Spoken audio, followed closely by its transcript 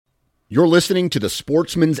You're listening to the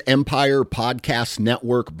Sportsman's Empire Podcast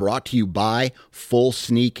Network, brought to you by Full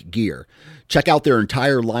Sneak Gear. Check out their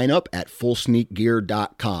entire lineup at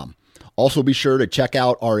fullsneakgear.com. Also be sure to check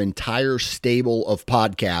out our entire stable of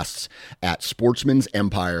podcasts at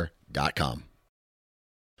sportsmansempire.com.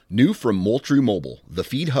 New from Moultrie Mobile, the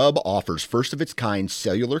Feed Hub offers first-of-its-kind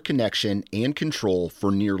cellular connection and control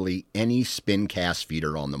for nearly any spin cast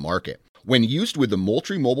feeder on the market. When used with the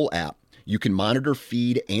Moultrie Mobile app, you can monitor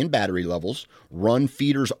feed and battery levels, run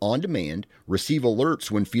feeders on demand, receive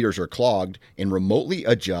alerts when feeders are clogged, and remotely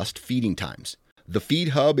adjust feeding times. The Feed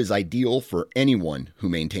Hub is ideal for anyone who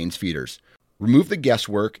maintains feeders. Remove the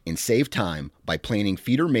guesswork and save time by planning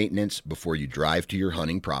feeder maintenance before you drive to your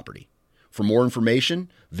hunting property. For more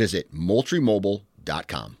information, visit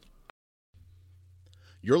MoultrieMobile.com.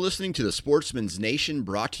 You're listening to the Sportsman's Nation,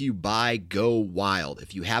 brought to you by Go Wild.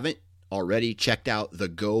 If you haven't already checked out the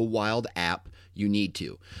Go Wild app, you need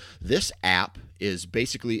to. This app is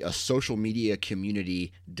basically a social media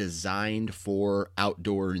community designed for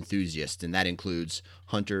outdoor enthusiasts, and that includes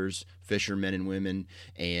hunters, fishermen and women,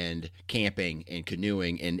 and camping and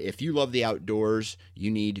canoeing. And if you love the outdoors,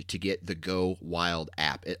 you need to get the Go Wild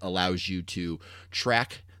app. It allows you to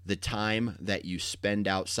track the time that you spend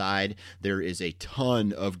outside. There is a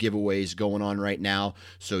ton of giveaways going on right now,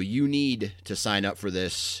 so you need to sign up for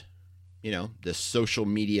this social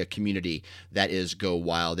media community that is Go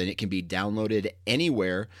Wild, and it can be downloaded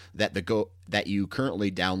anywhere that you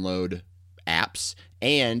currently download apps.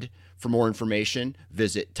 And for more information,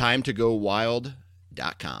 visit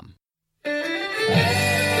timetogowild.com.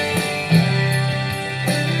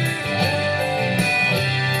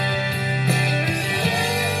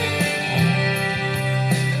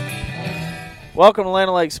 Welcome to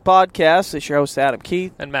Land O'Lakes Podcast. This is your host, Adam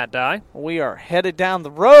Keith. And Matt Dye. We are headed down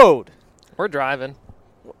the road. We're driving.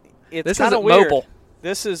 This isn't weird. mobile.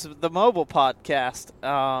 This is the mobile podcast.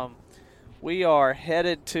 We are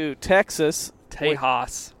headed to Texas.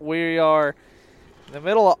 Tejas. We are in the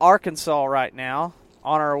middle of Arkansas right now,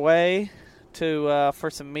 on our way to for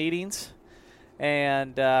some meetings.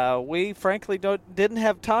 And we, frankly, didn't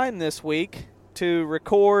have time this week to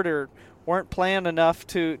record, or didn't plan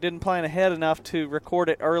ahead enough to record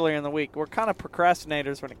it earlier in the week. We're kind of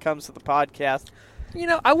procrastinators when it comes to the podcast.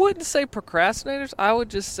 I wouldn't say procrastinators. I would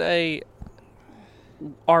just say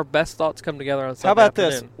our best thoughts come together on Sunday How about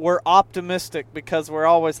afternoon. this? We're optimistic because we're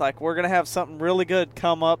always like, we're going to have something really good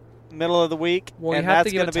come up middle of the week, well, and that's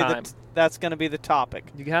going to be that's going to be the topic.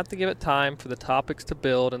 You have to give it time for the topics to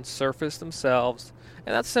build and surface themselves,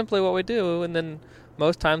 and that's simply what we do. And then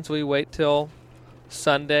most times we wait till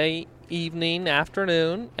Sunday evening,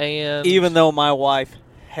 afternoon, and even though my wife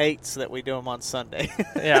hates that we do them on Sunday.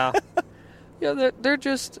 Yeah. They're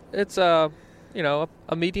just, it's a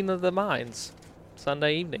meeting of the minds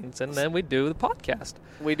Sunday evenings, and then we do the podcast.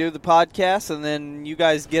 We do the podcast, and then you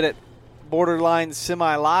guys get it borderline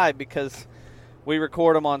semi-live because we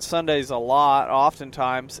record them on Sundays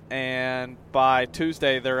oftentimes, and by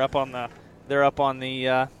Tuesday they're up on the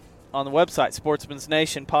website, Sportsman's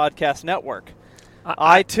Nation Podcast Network.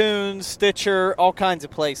 iTunes, Stitcher, all kinds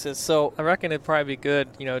of places. So I reckon it'd probably be good,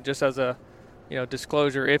 just as a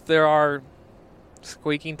disclosure, if there are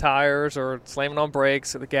squeaking tires or slamming on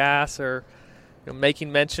brakes or the gas or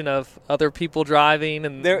making mention of other people driving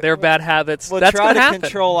and their bad habits. We'll that's try to happen.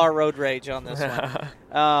 Control our road rage on this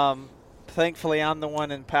one. Thankfully, I'm the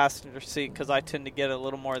one in passenger seat because I tend to get a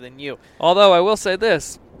little more than you. Although I will say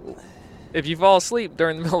this. If you fall asleep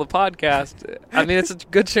during the middle of the podcast, it's a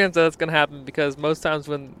good chance that it's going to happen because most times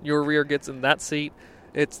when your rear gets in that seat,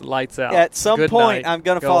 it's lights out. At some good point, night. I'm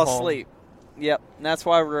going to fall home. asleep. Yep, and that's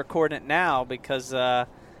why we're recording it now because I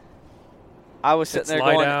was sitting there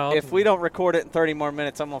going, if we don't record it in 30 more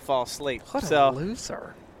minutes, I'm going to fall asleep. What a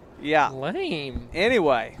loser. Yeah. Lame.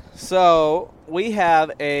 Anyway, so we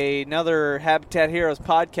have another Habitat Heroes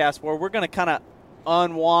podcast where we're going to kind of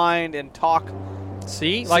unwind and talk.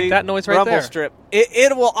 See, that noise right Rumble there. Strip.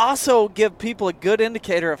 It will also give people a good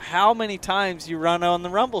indicator of how many times you run on the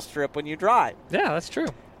Rumble Strip when you drive. Yeah, that's true.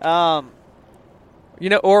 Or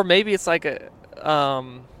maybe it's like a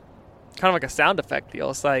kind of like a sound effect deal.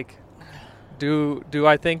 It's like, do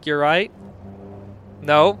I think you're right?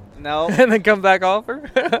 No. And then come back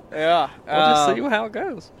over? Yeah. We'll just see how it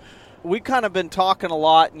goes. We've kind of been talking a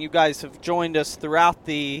lot, and you guys have joined us throughout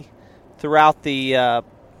the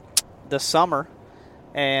summer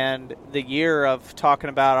and the year of talking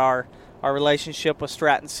about our relationship with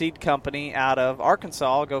Stratton Seed Company out of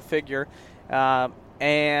Arkansas, go figure,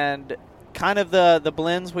 and kind of the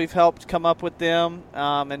blends we've helped come up with them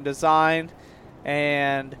and design,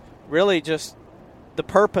 and really just the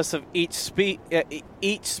purpose of each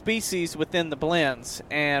species within the blends,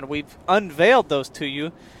 and we've unveiled those to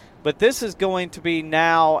you. But this is going to be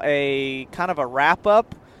now a kind of a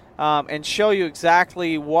wrap-up and show you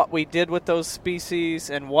exactly what we did with those species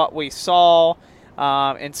and what we saw,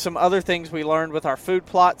 and some other things we learned with our food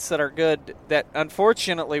plots that are good that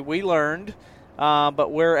unfortunately we learned,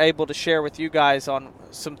 but we're able to share with you guys on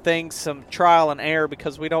some things, some trial and error,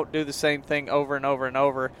 because we don't do the same thing over and over and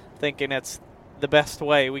over thinking it's the best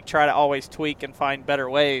way. We try to always tweak and find better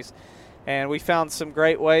ways. And we found some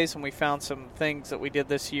great ways, and we found some things that we did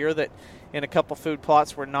this year that in a couple food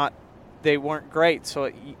plots they weren't great.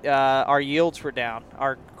 So our yields were down.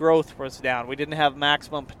 Our growth was down. We didn't have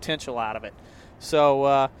maximum potential out of it.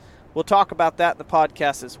 So we'll talk about that in the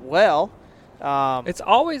podcast as well. It's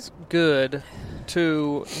always good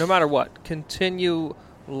to, no matter what, continue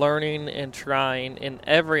learning and trying in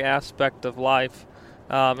every aspect of life.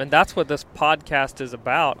 And that's what this podcast is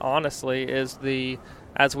about, honestly, is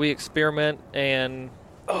as we experiment and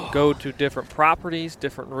go to different properties,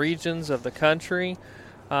 different regions of the country,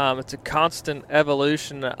 it's a constant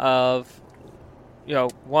evolution of,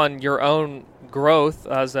 one, your own growth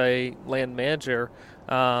as a land manager,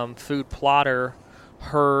 food plotter,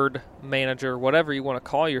 herd manager, whatever you want to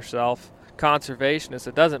call yourself, conservationist.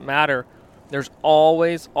 It doesn't matter. There's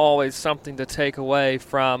always something to take away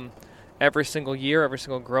from every single year, every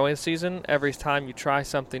single growing season, every time you try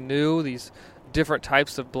something new, these different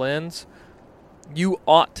types of blends. You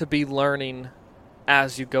ought to be learning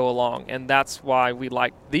as you go along, and that's why we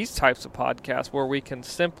like these types of podcasts, where we can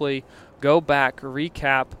simply go back,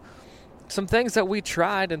 recap some things that we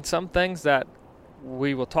tried and some things that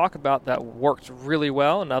we will talk about that worked really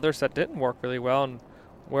well and others that didn't work really well, and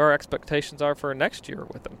where our expectations are for next year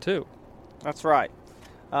with them too. That's right.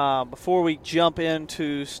 Before we jump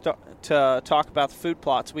into to talk about the food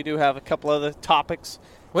plots, we do have a couple other topics.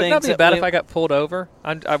 Wouldn't that be bad if I got pulled over?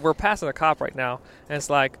 We're passing a cop right now, and it's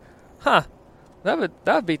like, that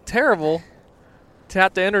would be terrible to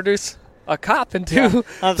have to introduce a cop into the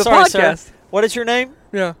podcast. Sir. What is your name?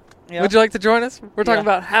 Yeah. Would you like to join us? We're talking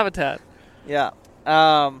about habitat. Yeah.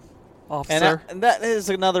 Officer. And that is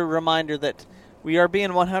another reminder that we are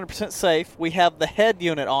being 100% safe. We have the head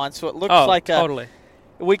unit on, so it looks like totally.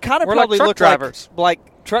 We kind of We're probably like look drivers.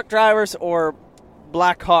 like truck drivers or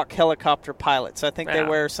Black Hawk helicopter pilots. I think they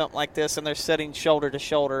wear something like this, and they're sitting shoulder to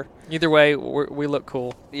shoulder. Either way, we look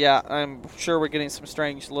cool. Yeah, I'm sure we're getting some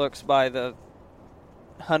strange looks by the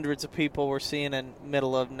hundreds of people we're seeing in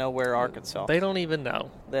middle of nowhere, Arkansas. They don't even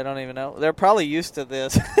know. They're probably used to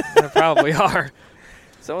this. They probably are.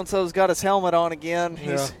 So-and-so's got his helmet on again.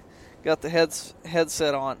 He's got the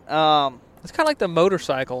headset on. It's kind of like the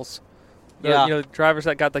motorcycles. Drivers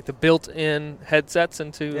that got like the built-in headsets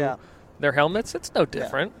into their helmets. It's no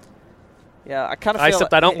different. Yeah, I kind of feel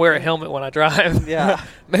except I don't wear a helmet when I drive. Yeah.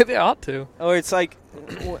 Maybe I ought to. Or it's like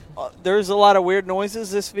there's a lot of weird noises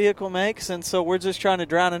this vehicle makes, and so we're just trying to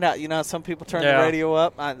drown it out. You know how some people turn the radio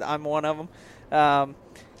up? I'm one of them.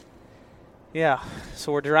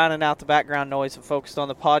 So we're drowning out the background noise and focused on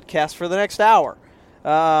the podcast for the next hour.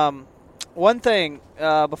 One thing,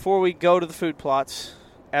 before we go to the food plots,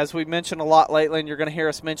 as we mentioned a lot lately, and you're going to hear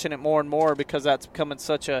us mention it more and more because that's becoming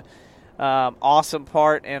such a awesome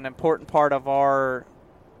part and important part of our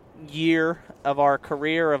year, of our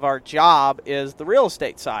career, of our job, is the real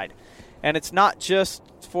estate side. And it's not just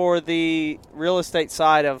for the real estate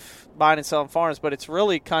side of buying and selling farms, but it's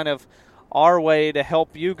really kind of our way to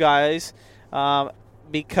help you guys,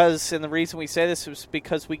 because, and the reason we say this is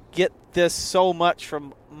because we get this so much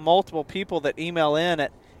from multiple people that email in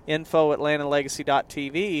at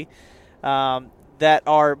info@landandlegacy.tv that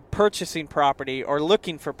are purchasing property or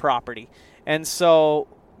looking for property. And so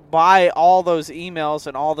by all those emails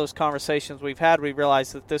and all those conversations we've had, we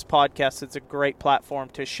realized that this podcast is a great platform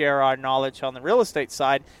to share our knowledge on the real estate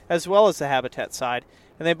side as well as the habitat side.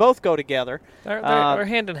 And they both go together. They're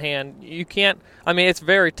hand in hand. You can't, it's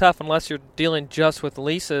very tough unless you're dealing just with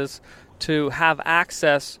leases to have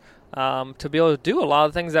access to be able to do a lot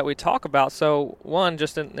of the things that we talk about. So, one,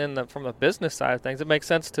 just from the business side of things, it makes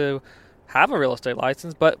sense to have a real estate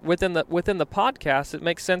license. But within the podcast, it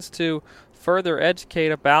makes sense to further educate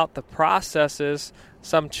about the processes,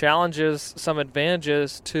 some challenges, some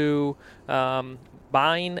advantages to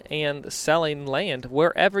buying and selling land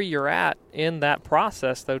wherever you're at in that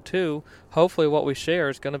process. Though, too, hopefully, what we share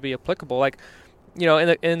is going to be applicable. Like,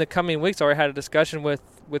 in the coming weeks, I already had a discussion with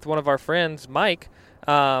one of our friends, Mike.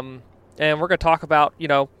 And we're going to talk about,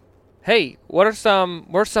 hey, what are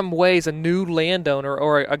some ways a new landowner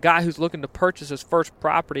or a guy who's looking to purchase his first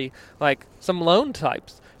property, like some loan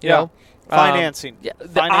types, Financing.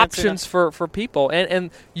 The options for people.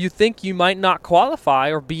 And you think you might not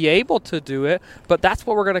qualify or be able to do it, but that's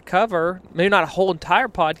what we're going to cover. Maybe not a whole entire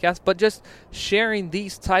podcast, but just sharing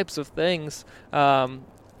these types of things,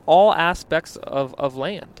 all aspects of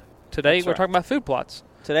land. Today we're talking about food plots.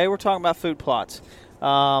 Today we're talking about food plots.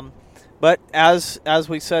 But as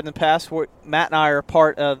we said in the past, Matt and I are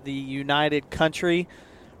part of the United Country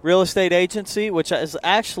Real Estate Agency, which is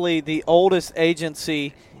actually the oldest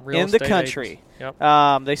agency in the country.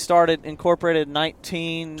 Yep. They started incorporated in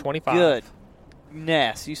 1925. Good.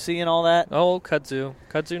 Yes, you seeing all that? Oh, Kudzu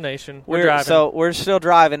Nation. We're driving. So we're still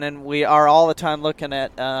driving, and we are all the time looking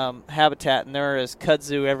at habitat, and there is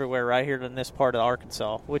kudzu everywhere right here in this part of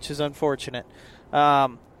Arkansas, which is unfortunate.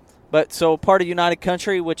 But so part of United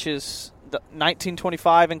Country, which is the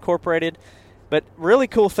 1925 incorporated. But really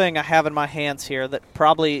cool thing I have in my hands here that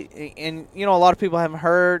probably, and a lot of people haven't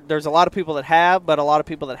heard. There's a lot of people that have, but a lot of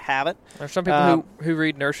people that haven't. There's some people who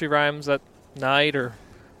read nursery rhymes at night or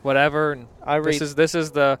whatever. And this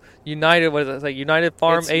is the United. What is it? United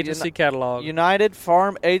Farm Agency catalog. United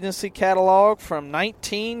Farm Agency catalog from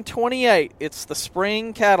 1928. It's the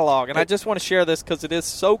spring catalog, and I just want to share this because it is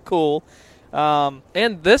so cool.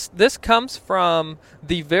 And this comes from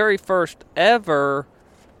the very first ever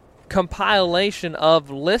compilation of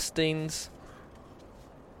listings,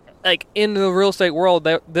 like in the real estate world.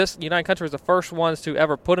 This United Country was the first ones to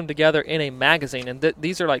ever put them together in a magazine, and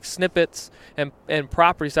these are like snippets and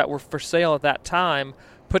properties that were for sale at that time,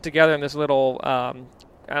 put together in this little. I'm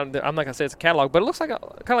not gonna say it's a catalog, but it looks like kind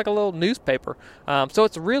of like a little newspaper. So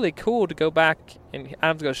it's really cool to go back, and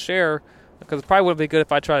I'm going to share. Because it probably would be good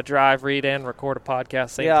if I try to drive, read, and record a podcast at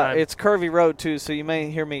the same time. Yeah, it's curvy road, too, so you may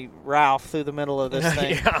hear me Ralph through the middle of this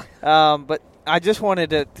thing. Yeah. But I just wanted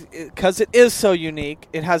to, because it is so unique.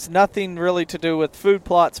 It has nothing really to do with food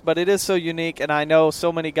plots, but it is so unique, and I know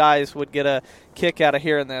so many guys would get a kick out of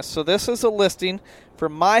hearing this. So this is a listing for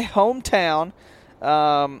my hometown.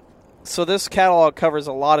 So this catalog covers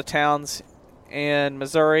a lot of towns in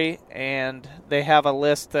Missouri, and they have a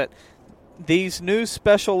list that these new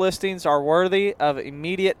special listings are worthy of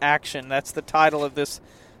immediate action. That's the title of this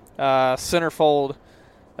centerfold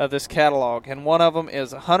of this catalog. And one of them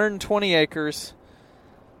is 120 acres.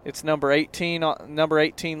 It's number 18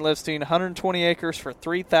 listing, 120 acres for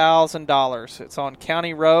 $3,000. It's on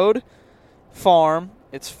County Road Farm.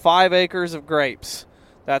 It's 5 acres of grapes.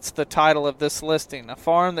 That's the title of this listing. A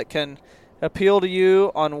farm that can appeal to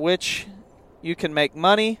you, on which you can make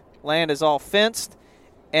money. Land is all fenced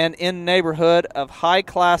and in neighborhood of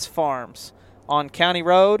high-class farms. On County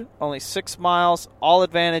Road, only 6 miles, all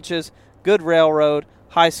advantages, good railroad,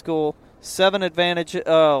 high school, 7 advantages.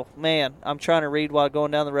 Oh, man, I'm trying to read while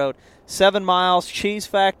going down the road. 7 miles, cheese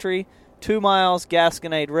factory, 2 miles,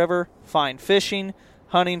 Gasconade River, fine fishing,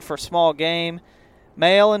 hunting for small game,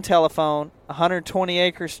 mail and telephone, 120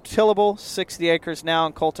 acres tillable, 60 acres now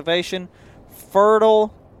in cultivation,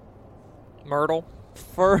 fertile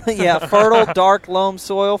dark loam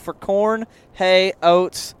soil for corn, hay,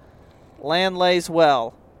 oats. Land lays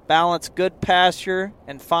well. Balanced good pasture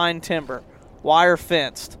and fine timber. Wire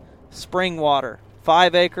fenced. Spring water.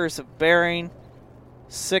 5 acres of bearing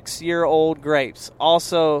 6-year-old grapes.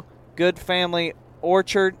 Also, good family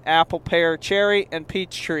orchard, apple, pear, cherry, and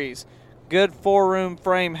peach trees. Good 4-room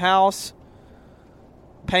frame house.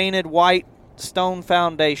 Painted white stone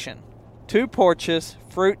foundation. 2 porches,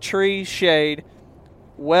 fruit tree shade,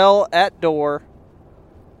 well at door,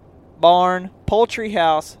 barn, poultry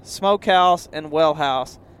house, smokehouse, and well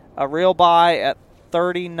house. A real buy at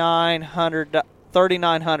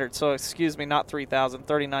 $3,900. So excuse me, not $3,000,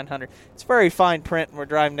 $3,900. It's very fine print, and we're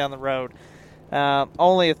driving down the road.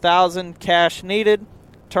 Only $1,000 cash needed.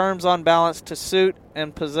 Terms on balance to suit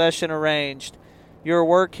and possession arranged. Your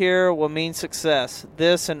work here will mean success.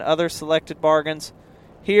 This and other selected bargains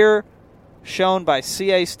here shown by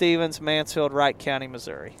C.A. Stevens, Mansfield, Wright County,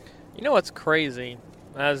 Missouri. You know what's crazy,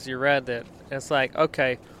 as you read that, it's like,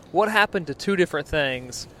 okay, what happened to 2 different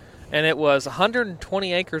things? And it was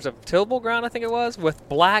 120 acres of tillable ground, I think it was, with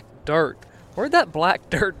black dirt. Where'd that black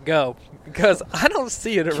dirt go? Because I don't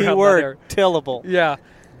see it around there. Keyword, tillable. Yeah.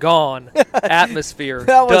 Gone. Atmosphere.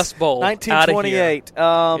 That was Dust Bowl. 1928.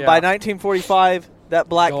 By 1945, that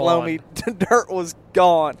black loamy dirt was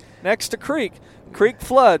gone. Next to creek. Creek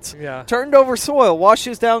floods. Yeah. Turned over soil.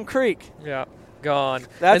 Washes down creek. Yeah. Gone.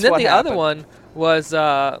 That's and then what the happened. other one was,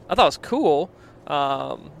 I thought it was cool.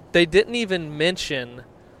 They didn't even mention,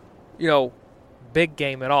 big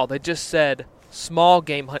game at all. They just said small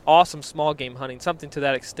game, awesome small game hunting, something to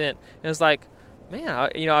that extent. And it's like, man,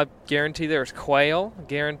 I guarantee there was quail. I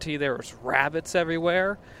guarantee there was rabbits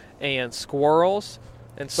everywhere and squirrels.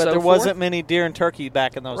 and but so there forth. wasn't many deer and turkey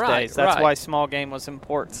back in those Right, days. That's right. why small game was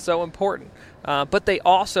important. So important. But they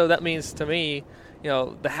also, that means to me,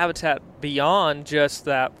 the habitat beyond just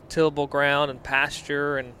that tillable ground and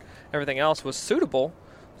pasture and everything else was suitable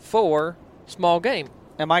for small game.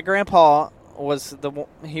 And my grandpa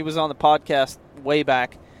he was on the podcast way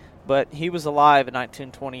back, but he was alive in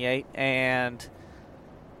 1928, and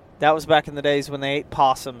that was back in the days when they ate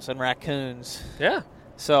possums and raccoons. Yeah.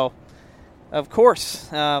 So, of course,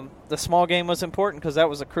 the small game was important because that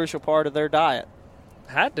was a crucial part of their diet.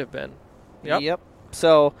 Had to have been. Yep.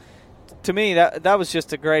 So, to me, that was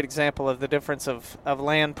just a great example of the difference of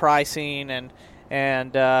land pricing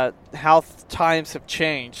and how times have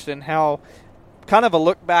changed and how kind of a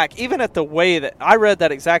look back, even at the way that I read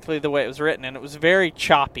that exactly the way it was written, and it was very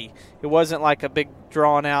choppy. It wasn't like a big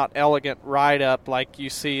drawn-out, elegant write-up like you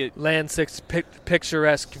see it. Land 6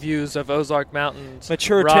 picturesque views of Ozark Mountains.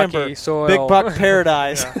 Mature rocky timber, soil. big buck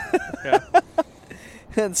paradise. Yeah.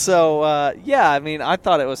 And so, I mean, I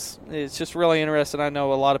thought it's just really interesting. I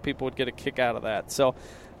know a lot of people would get a kick out of that. So,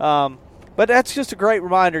 but that's just a great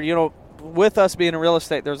reminder. With us being in real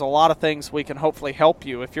estate, there's a lot of things we can hopefully help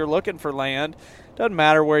you. If you're looking for land, doesn't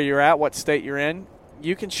matter where you're at, what state you're in,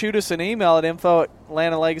 you can shoot us an email at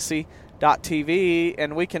info@landandlegacy.tv,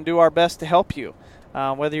 and we can do our best to help you.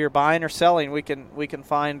 Whether you're buying or selling, we can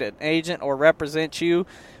find an agent or represent you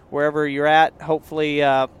wherever you're at, hopefully,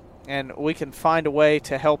 and we can find a way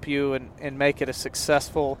to help you and make it a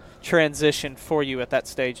successful transition for you at that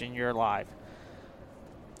stage in your life.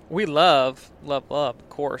 We love, of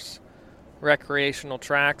course, recreational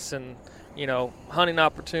tracks and, hunting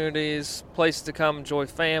opportunities, places to come enjoy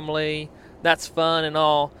family. That's fun and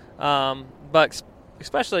all. But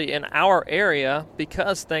especially in our area,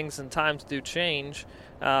 because things and times do change,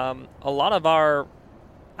 a lot of our,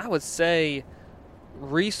 I would say,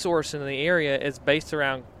 resource in the area is based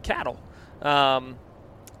around cattle.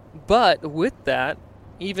 But with that,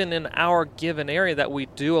 even in our given area that we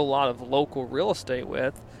do a lot of local real estate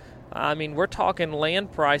with, I mean, we're talking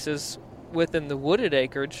land prices within the wooded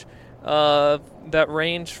acreage that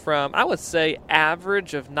range from, I would say,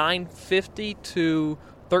 average of $950 to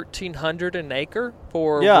 $1,300 an acre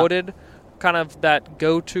for wooded, kind of that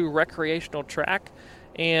go-to recreational track.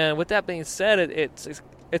 And with that being said,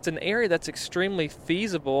 it's an area that's extremely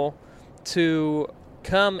feasible to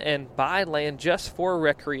come and buy land just for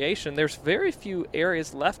recreation. There's very few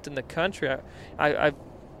areas left in the country. I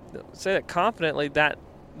say that confidently that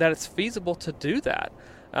it's feasible to do that.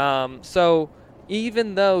 So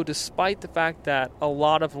even though, despite the fact that a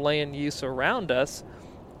lot of land use around us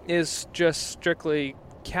is just strictly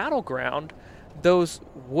cattle ground, those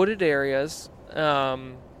wooded areas,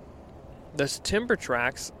 those timber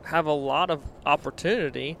tracts have a lot of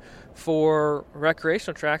opportunity for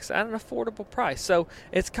recreational tracks at an affordable price. So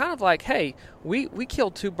it's kind of like, hey, we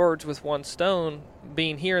killed two birds with one stone,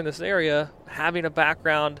 being here in this area, having a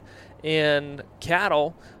background in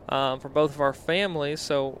cattle for both of our families.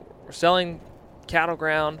 So we're selling cattle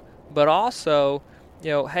ground, but also,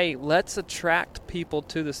 hey, let's attract people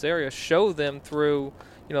to this area, show them through,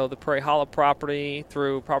 the Prairie Hollow property,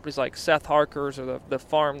 through properties like Seth Harker's or the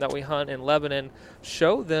farm that we hunt in Lebanon,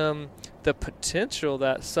 show them the potential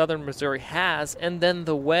that Southern Missouri has, and then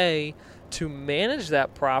the way to manage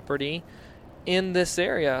that property in this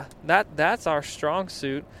area. That's our strong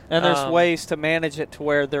suit. And there's ways to manage it to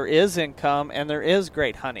where there is income and there is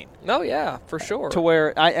great hunting. Oh, yeah, for sure. To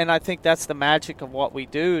where, I think that's the magic of what we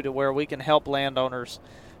do, to where we can help landowners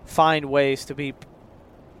find ways to be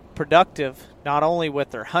productive, not only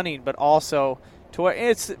with their hunting, but also to where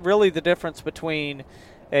it's really the difference between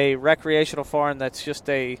a recreational farm that's just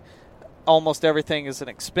almost everything is an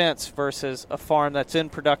expense versus a farm that's in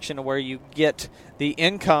production where you get the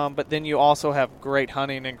income, but then you also have great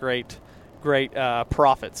hunting and great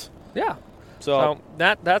profits. Yeah. So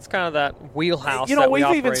that's kind of that wheelhouse.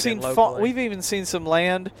 We've even seen some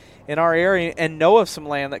land in our area and know of some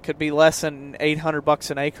land that could be less than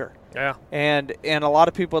 $800 an acre. Yeah. And a lot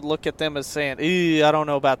of people would look at them as saying, I don't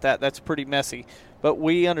know about that. That's pretty messy. But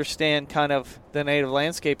we understand kind of the native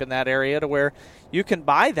landscape in that area to where you can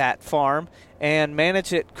buy that farm and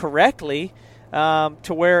manage it correctly to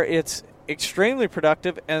where it's extremely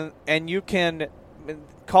productive, and you can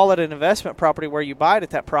call it an investment property where you buy it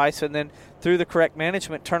at that price, and then through the correct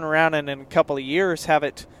management turn around and in a couple of years have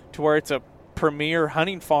it to where it's a premier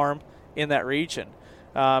hunting farm in that region,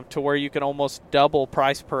 to where you can almost double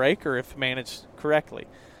price per acre if managed correctly.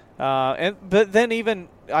 But then even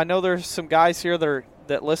I know there's some guys here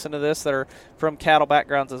that listen to this that are from cattle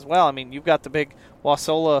backgrounds as well. I mean, you've got the big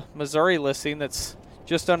Wasola, Missouri listing that's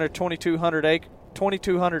just under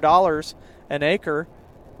 $2,200 an acre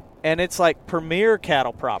and it's like premier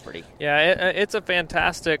cattle property. Yeah, it's a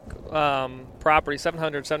fantastic property,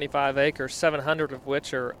 775 acres, 700 of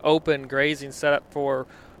which are open grazing, set up for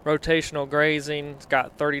rotational grazing. It's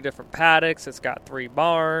got 30 different paddocks. It's got 3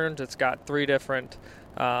 barns. It's got 3 different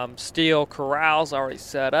steel corrals already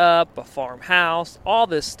set up, a farmhouse, all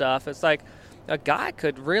this stuff. It's like a guy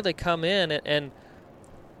could really come in and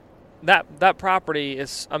that property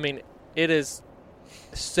is, I mean, it is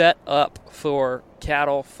set up for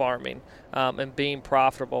cattle farming and being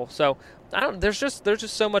profitable. So there's just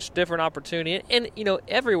so much different opportunity, and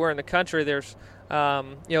everywhere in the country there's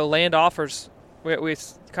land offers. We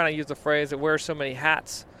kind of use the phrase it wears so many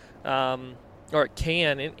hats, or it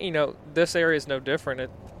can, and this area is no different.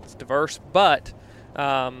 It's diverse, but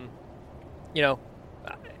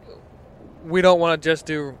we don't want to just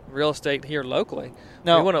do real estate here locally.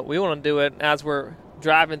 No, we want to do it as we're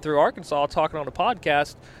driving through Arkansas, talking on a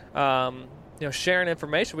podcast, sharing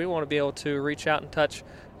information. We want to be able to reach out and touch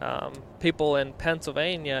people in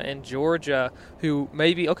Pennsylvania and Georgia who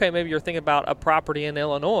maybe you're thinking about a property in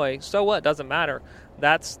Illinois. So what? Doesn't matter.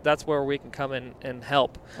 That's where we can come in and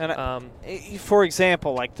help. And for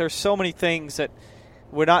example, like there's so many things that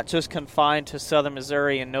we're not just confined to southern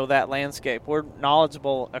Missouri and know that landscape. We're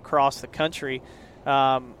knowledgeable across the country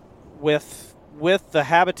with the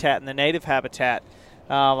habitat and the native habitat.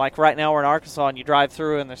 Like right now we're in Arkansas and you drive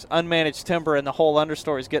through and there's unmanaged timber and the whole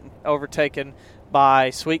understory is getting overtaken by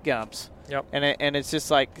sweet gums. Yep. And it's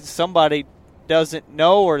just like somebody doesn't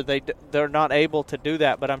know or they're not able to do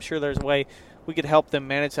that, but I'm sure there's a way we could help them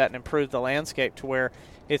manage that and improve the landscape to where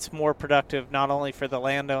it's more productive not only for the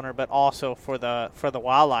landowner but also for the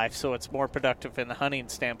wildlife, so it's more productive in the hunting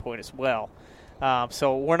standpoint as well.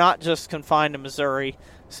 So we're not just confined to Missouri.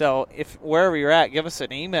 So if wherever you're at, give us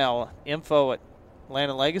an email,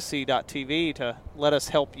 info@landandlegacy.tv to let us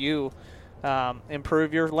help you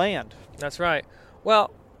improve your land. That's right.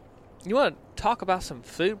 Well, you want to talk about some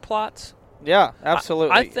food plots? Yeah,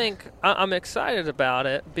 absolutely. I think I'm excited about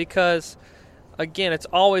it because, again, it's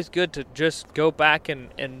always good to just go back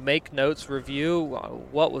and make notes, review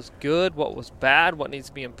what was good, what was bad, what needs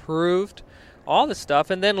to be improved, all this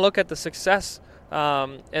stuff, and then look at the success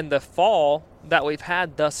in the fall that we've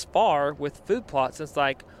had thus far with food plots. It's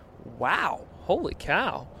like, wow, holy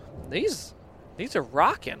cow, these are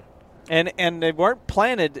rocking. And they weren't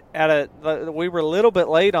planted we were a little bit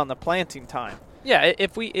late on the planting time. Yeah,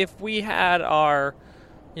 if we had our,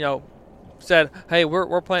 said, hey,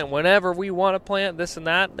 we're planting whenever we want to plant this and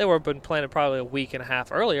that, they would have been planted probably a week and a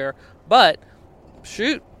half earlier. But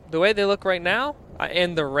shoot, the way they look right now,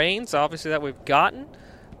 and the rains obviously that we've gotten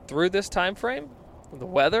through this time frame, the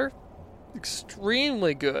weather,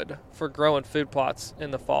 extremely good for growing food plots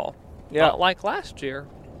in the fall. Yeah. Not like last year.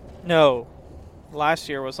 No. Last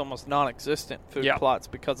year was almost non-existent food Yeah. plots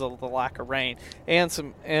because of the lack of rain and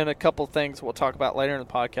a couple things we'll talk about later in the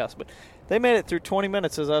podcast. But they made it through 20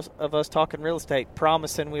 minutes of us talking real estate,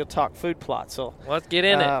 promising we'll talk food plots. So let's get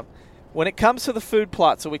in it. When it comes to the food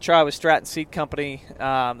plots that we try with Stratton Seed Company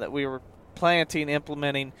that we were planting,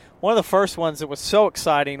 implementing, one of the first ones that was so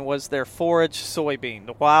exciting was their forage soybean,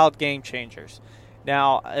 the Wild Game Changers.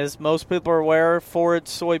 Now, as most people are aware, forage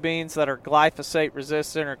soybeans that are glyphosate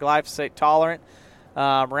resistant or glyphosate tolerant,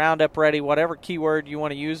 Roundup ready, whatever keyword you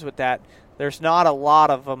want to use with that, there's not a lot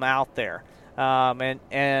of them out there.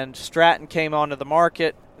 And Stratton came onto the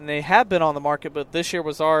market, and they have been on the market, but this year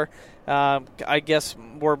was our, I guess,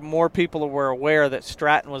 where more people were aware that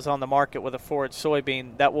Stratton was on the market with a forage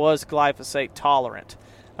soybean that was glyphosate tolerant.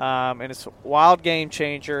 And it's a Wild Game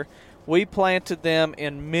Changer. We planted them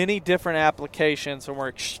in many different applications, and we're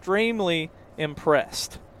extremely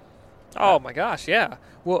impressed. Oh, my gosh, yeah.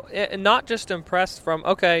 Well, not just impressed from,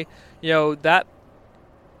 that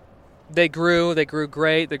they grew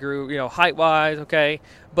great, they grew, height-wise, okay,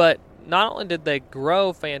 but not only did they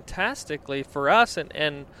grow fantastically for us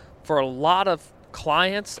and for a lot of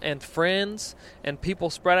clients and friends and people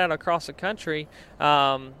spread out across the country,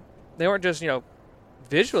 they weren't just,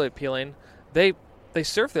 visually appealing. They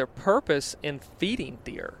serve their purpose in feeding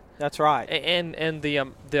deer. That's right. And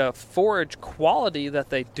the forage quality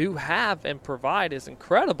that they do have and provide is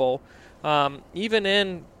incredible. Even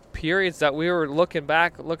in periods that we were looking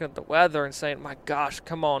at the weather and saying, my gosh,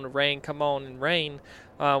 come on, rain.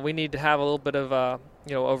 We need to have a little bit of a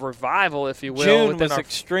revival, if you will. June was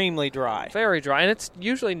extremely dry. Very dry. And it's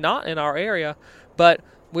usually not in our area, but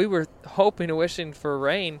we were hoping and wishing for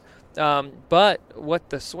rain. But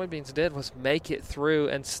what the soybeans did was make it through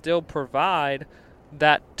and still provide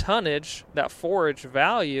that tonnage, that forage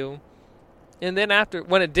value. And then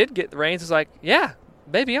when it did get the rains, it's like, yeah,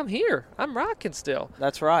 baby, I'm here. I'm rocking still.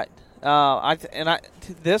 That's right.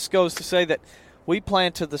 This goes to say that we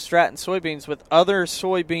planted the Stratton soybeans with other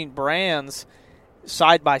soybean brands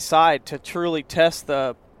side by side to truly test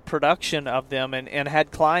the production of them, and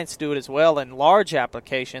had clients do it as well in large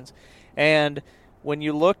applications. And when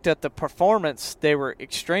you looked at the performance, they were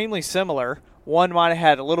extremely similar. One might have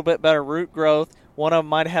had a little bit better root growth. One of them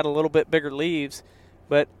might have had a little bit bigger leaves.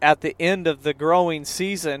 But at the end of the growing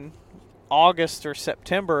season, August or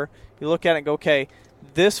September, you look at it and go, okay,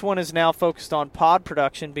 this one is now focused on pod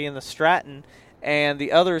production, being the Stratton, and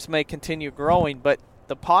the others may continue growing. But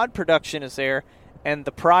the pod production is there, and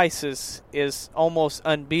the price is almost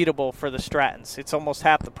unbeatable for the Strattons. It's almost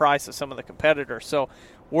half the price of some of the competitors. So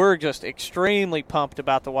we're just extremely pumped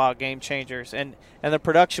about the Wild Game Changers and the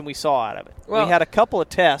production we saw out of it. Well, we had a couple of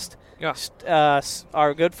tests. Yeah.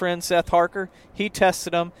 Our good friend Seth Harker, he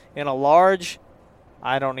tested them in a large,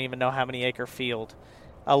 I don't even know how many acre field.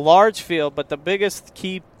 A large field, but the biggest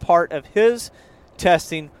key part of his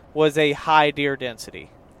testing was a high deer density.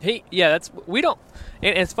 And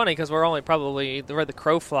it's funny because we're only probably where the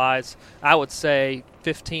crow flies, I would say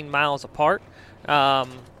 15 miles apart.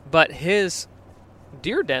 But his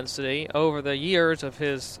deer density over the years of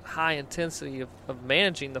his high intensity of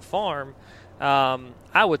managing the farm,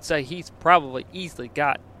 I would say he's probably easily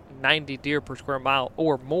got 90 deer per square mile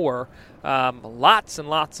or more. Lots and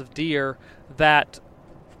lots of deer that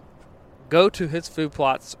go to his food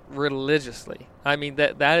plots religiously. I mean,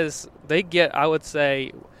 that is, they get, I would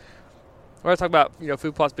say, we're talking about,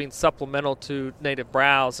 food plots being supplemental to native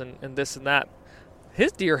browse and this and that.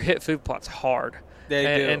 His deer hit food plots hard. They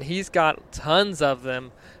do. And he's got tons of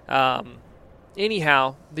them.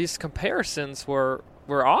 Anyhow, these comparisons were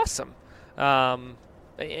awesome. And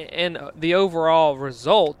the overall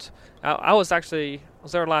result, I was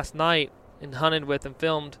there last night and hunted with and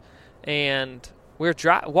filmed, and we were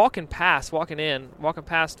walking past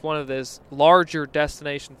one of those larger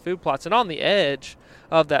destination food plots, and on the edge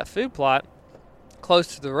of that food plot,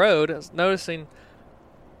 close to the road, I was noticing,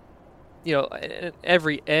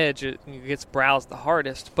 every edge gets browsed the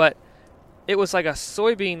hardest, but it was like a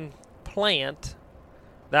soybean plant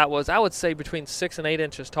that was, I would say, between 6 and 8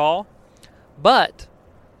 inches tall,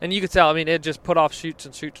 and you could tell, it just put off shoots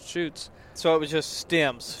and shoots and shoots. So it was just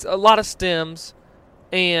stems. A lot of stems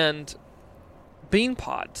and bean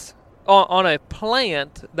pods on a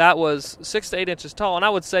plant that was 6 to 8 inches tall, and I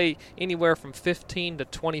would say anywhere from 15 to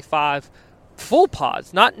 25 full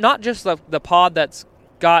pods, not just the pod that's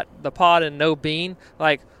got the pod and no bean,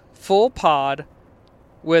 like full pod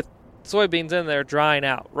with soybeans in there drying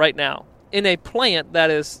out right now in a plant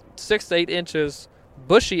that is 6 to 8 inches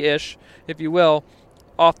bushy-ish, if you will,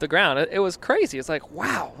 off the ground. It was crazy. It's like,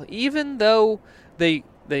 wow, even though they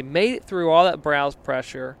made it through all that browse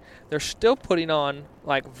pressure, they're still putting on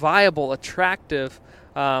like viable, attractive,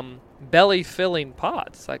 belly-filling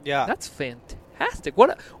pods. Like, that's fantastic.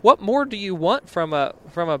 What more do you want from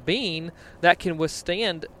a bean that can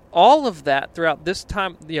withstand all of that throughout this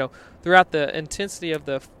time? Throughout the intensity of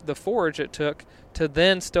the forage it took to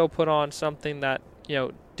then still put on something that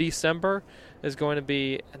December is going to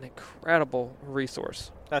be an incredible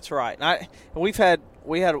resource. That's right. And I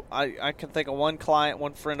can think of one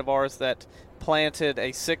friend of ours that planted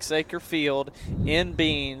a 6-acre field in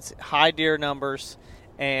beans, high deer numbers,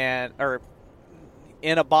 or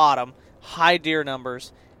in a bottom, high deer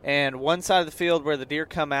numbers, and one side of the field where the deer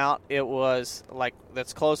come out, it was like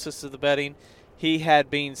that's closest to the bedding. He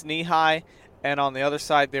had beans knee high, and on the other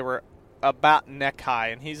side they were about neck high,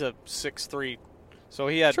 and he's a 6'3". So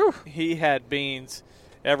he had beans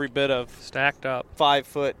every bit of stacked up 5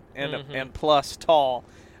 foot and plus tall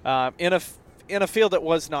in a field that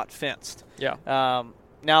was not fenced. Yeah.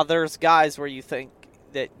 Now there's guys where you think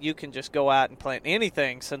that you can just go out and plant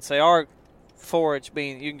anything since they are forage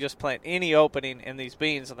beans. You can just plant any opening in these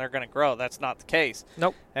beans and they're going to grow. That's not the case.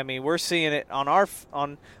 Nope. We're seeing it on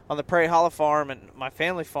on the Prairie Hollow farm and my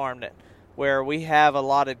family farm where we have a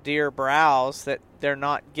lot of deer browse that they're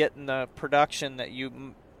not getting the production that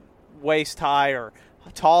you waist high or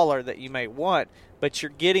taller that you may want, but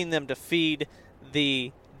you're getting them to feed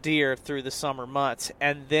the deer through the summer months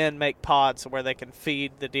and then make pods where they can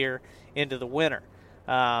feed the deer into the winter.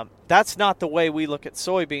 That's not the way we look at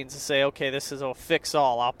soybeans and say, okay, this is a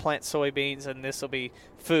fix-all. I'll plant soybeans and this will be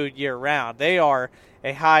food year-round. They are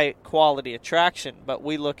a high-quality attraction, but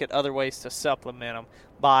we look at other ways to supplement them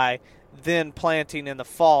by then planting in the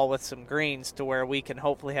fall with some greens to where we can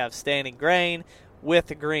hopefully have standing grain with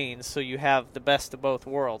the greens, so you have the best of both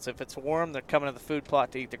worlds. If it's warm, they're coming to the food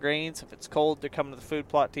plot to eat the greens. If it's cold, they're coming to the food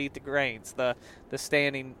plot to eat the grains, the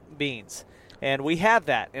standing beans. And we have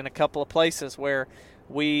that in a couple of places where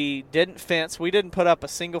We didn't fence. We didn't put up a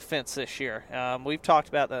single fence this year. We've talked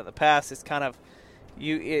about that in the past. It's kind of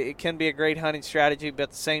it can be a great hunting strategy, but at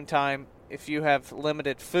the same time, if you have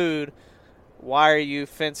limited food, why are you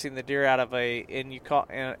fencing the deer out of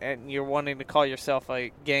and you're wanting to call yourself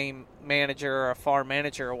a game manager or a farm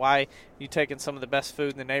manager? Why are you taking some of the best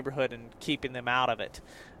food in the neighborhood and keeping them out of it?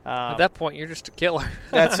 At that point, you're just a killer.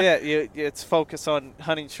 That's it. It's focused on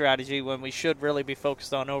hunting strategy when we should really be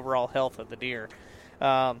focused on overall health of the deer.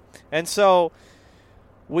 And so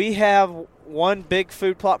we have one big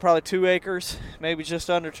food plot, probably 2 acres, maybe just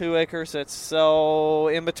under 2 acres. It's so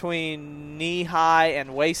in between knee high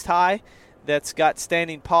and waist high. That's got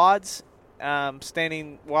standing pods,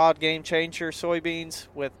 standing wild game changer soybeans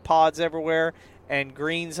with pods everywhere and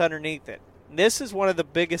greens underneath it. And this is one of the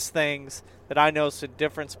biggest things that I notice the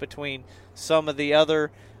difference between some of the other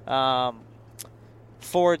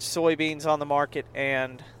forage soybeans on the market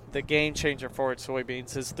and the game changer forage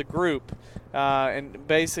soybeans is the group. And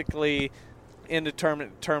basically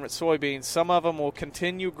indeterminate soybeans, some of them will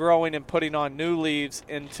continue growing and putting on new leaves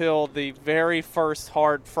until the very first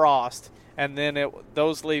hard frost, and then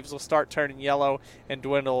those leaves will start turning yellow and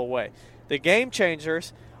dwindle away. The game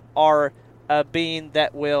changers are a bean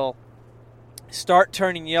that will start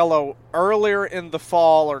turning yellow earlier in the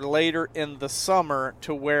fall or later in the summer,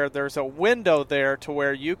 to where there's a window there to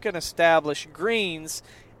where you can establish greens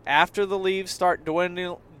after the leaves start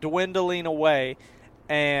dwindling away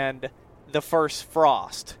and the first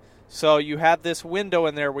frost. So you have this window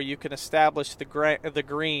in there where you can establish the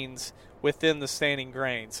greens within the standing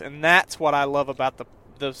grains. And that's what I love about the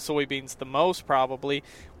soybeans the most, probably,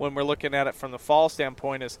 when we're looking at it from the fall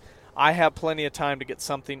standpoint, is I have plenty of time to get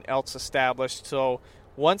something else established. So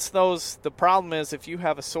the problem is if you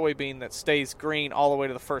have a soybean that stays green all the way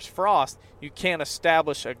to the first frost, you can't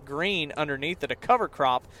establish a green underneath it, a cover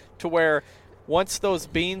crop, to where once those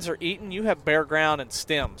beans are eaten, you have bare ground and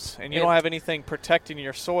stems, and you don't have anything protecting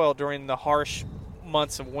your soil during the harsh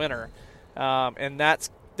months of winter. And that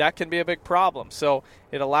can be a big problem. So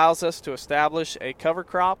it allows us to establish a cover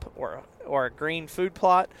crop or a green food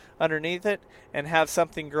plot underneath it and have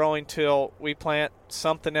something growing till we plant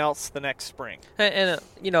something else the next spring. And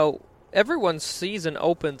everyone's season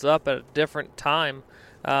opens up at a different time.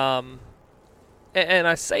 And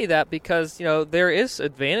I say that because, there is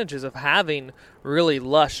advantages of having really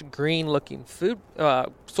lush, green-looking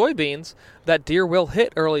soybeans that deer will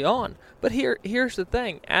hit early on. But here's the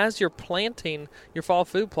thing. As you're planting your fall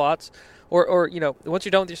food plots, or once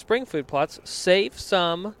you're done with your spring food plots, save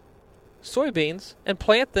some soybeans and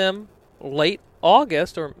plant them late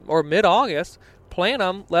August or mid-August. Plant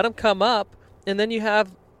them, let them come up, and then you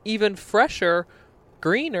have even fresher,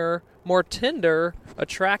 greener, more tender,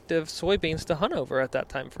 attractive soybeans to hunt over at that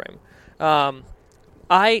time frame.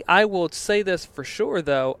 I will say this for sure,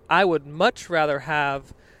 though. I would much rather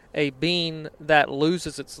have a bean that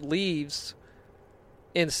loses its leaves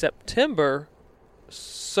in September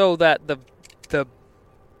so that the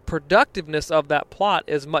productiveness of that plot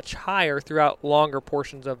is much higher throughout longer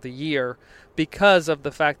portions of the year, because of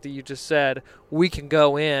the fact that you just said we can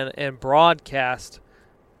go in and broadcast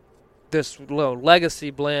this little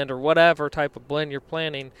legacy blend or whatever type of blend you're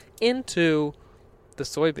planting into the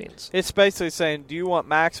soybeans. It's basically saying, do you want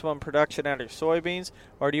maximum production out of your soybeans,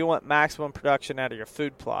 or do you want maximum production out of your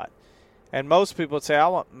food plot? And most people would say, I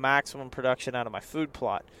want maximum production out of my food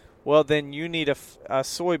plot. Well, then you need a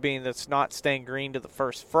soybean that's not staying green to the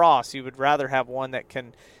first frost. You would rather have one that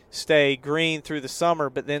can stay green through the summer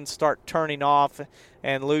but then start turning off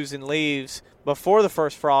and losing leaves before the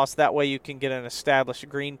first frost. That way you can get an established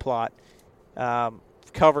green plot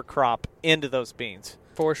cover crop into those beans.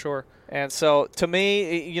 For sure. And so, to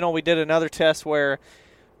me, we did another test where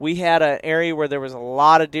we had an area where there was a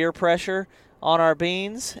lot of deer pressure on our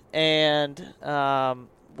beans, and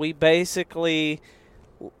we basically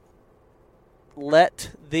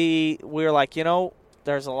we were like,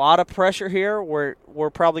 there's a lot of pressure here. We're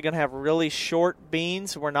probably going to have really short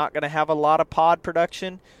beans. We're not going to have a lot of pod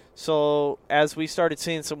production. So as we started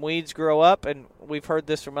seeing some weeds grow up, and we've heard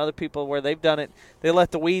this from other people where they've done it, they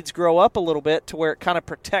let the weeds grow up a little bit to where it kind of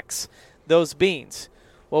protects those beans.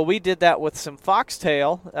 Well, we did that with some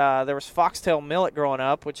foxtail. There was foxtail millet growing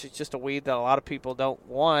up, which is just a weed that a lot of people don't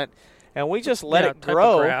want. And we just let it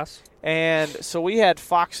grow. And so we had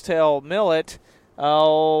foxtail millet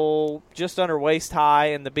just under waist high,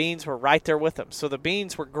 and the beans were right there with them. So the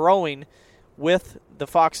beans were growing with the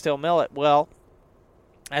foxtail millet. Well,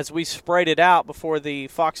 as we sprayed it out before the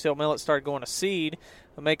foxtail millet started going to seed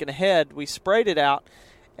and making a head, we sprayed it out.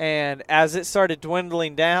 And as it started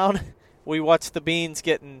dwindling down, we watched the beans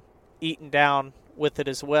getting eaten down with it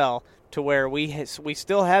as well, to where we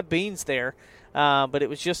still have beans there, but it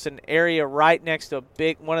was just an area right next to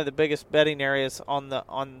one of the biggest bedding areas on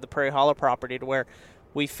the Prairie Hollow property, to where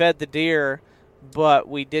we fed the deer, but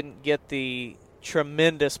we didn't get the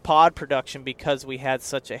tremendous pod production because we had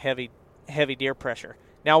such a heavy deer pressure.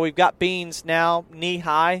 Now we've got beans now knee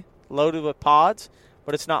high loaded with pods,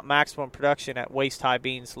 but it's not maximum production at waist high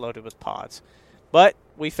beans loaded with pods. But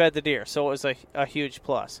we fed the deer, so it was a huge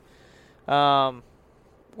plus.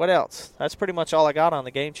 What else? That's pretty much all I got on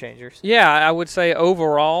the Game Changers. Yeah, I would say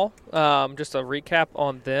overall, just a recap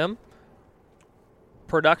on them.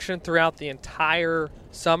 Production throughout the entire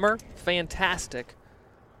summer, fantastic.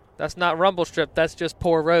 That's not rumble strip. That's just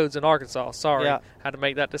poor roads in Arkansas. Sorry, had to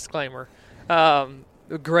make that disclaimer.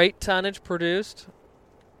 Great tonnage produced.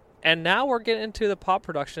 And now we're getting into the pot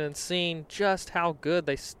production and seeing just how good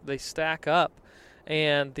they stack up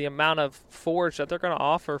and the amount of forage that they're going to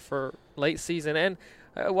offer for late season. And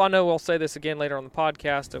I know we'll say this again later on the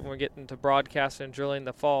podcast when we get into broadcasting and drilling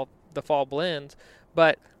the fall blends.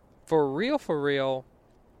 But for real,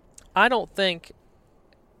 I don't think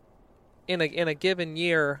in a given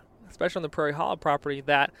year, especially on the Prairie Hollow property,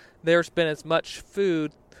 that there's been as much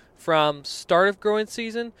food from start of growing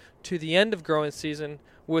season to the end of growing season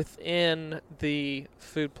within the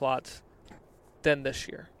food plots than this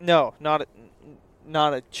year. No, not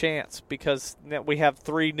a chance, because we have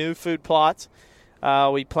 3 new food plots.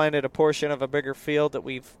 We planted a portion of a bigger field that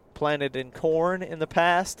we've planted in corn in the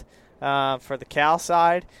past for the cow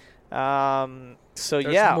side.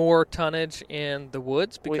 There's more tonnage in the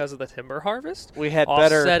woods because of the timber harvest. We had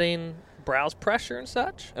offsetting browse pressure and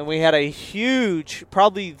such. And we had a huge,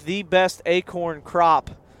 probably the best acorn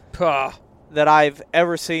crop that I've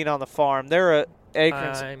ever seen on the farm. There are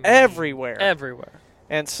acorns everywhere. Everywhere.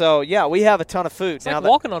 And so, we have a ton of food. It's like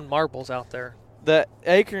walking on marbles out there. The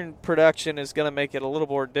acorn production is going to make it a little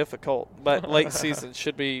more difficult, but late season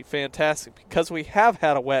should be fantastic because we have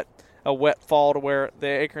had a wet fall to where the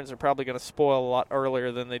acorns are probably going to spoil a lot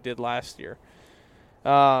earlier than they did last year.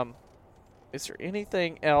 Is there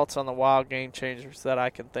anything else on the Wild Game Changers that I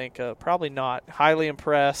can think of? Probably not. Highly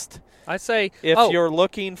impressed. I'd say if you're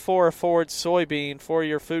looking for a forage soybean for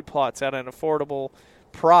your food plots at an affordable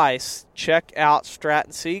price, check out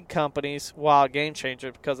Stratton Seed Company's Wild Game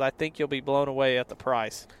Changer, because I think you'll be blown away at the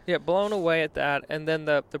price. Yeah, blown away at that, and then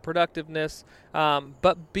the productiveness.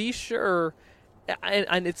 But be sure,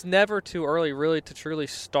 and it's never too early really to truly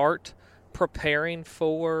start preparing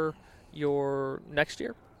for your next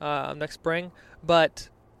year, next spring. But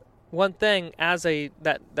one thing, as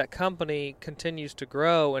that company continues to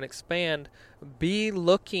grow and expand, be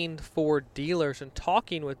looking for dealers and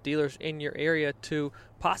talking with dealers in your area to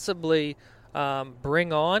possibly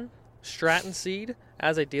bring on Stratton Seed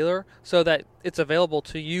as a dealer so that it's available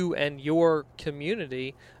to you and your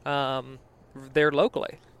community there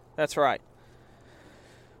locally. That's right.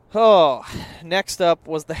 Oh, next up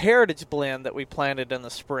was the Heritage Blend that we planted in the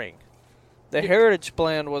spring. The Heritage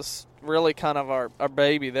Blend was really kind of our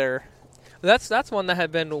baby there. That's one that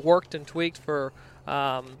had been worked and tweaked for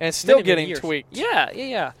and still many getting years. tweaked.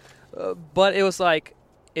 Yeah. But it was like,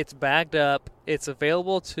 it's bagged up, it's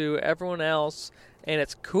available to everyone else, and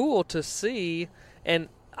it's cool to see. And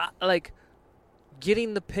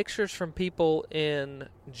getting the pictures from people in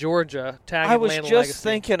Georgia tagging I was Land just Legacy.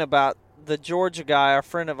 thinking about the Georgia guy, a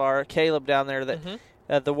friend of ours, Caleb down there, that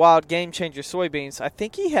the Wild Game Changer soybeans. I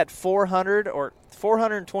think he had 400 or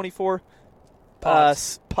 424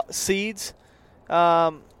 seeds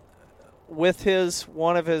with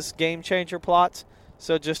one of his Game Changer plots.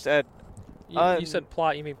 So just at you said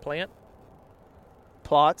plot, you mean plant?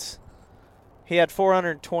 Plots. He had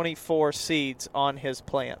 424 seeds on his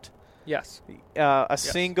plant. Yes. Yes.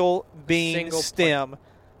 Single bean stem.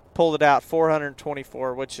 Pulled it out,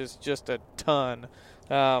 424, which is just a ton.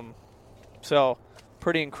 So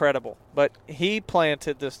pretty incredible. But he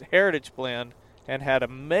planted this Heritage Blend and had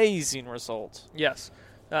amazing results. Yes.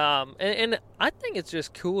 And I think it's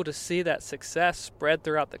just cool to see that success spread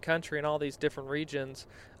throughout the country in all these different regions.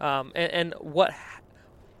 And what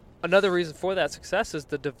another reason for that success is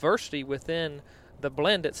the diversity within the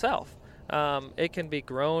blend itself. It can be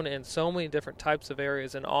grown in so many different types of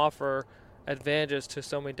areas and offer advantages to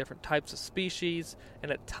so many different types of species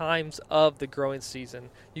and at times of the growing season.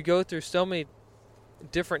 You go through so many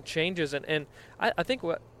different changes, and I think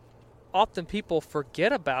what often people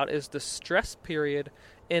forget about is the stress period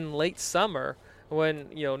in late summer when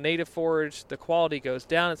native forage, the quality goes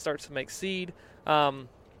down, it starts to make seed.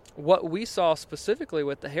 What we saw specifically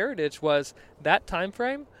with the Heritage was that time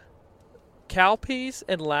frame, cowpeas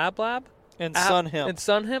and lab and sun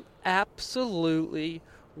hemp absolutely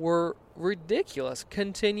were ridiculous,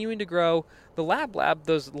 continuing to grow. The Lab,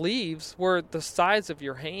 those leaves were the size of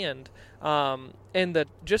your hand, and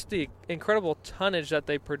the incredible tonnage that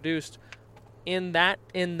they produced in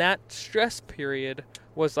that stress period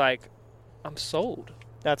was like, I'm sold.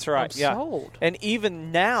 That's right. I'm sold. And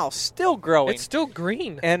even now, still growing. It's still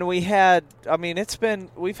green. And we've had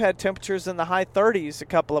temperatures in the high 30s a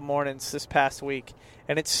couple of mornings this past week,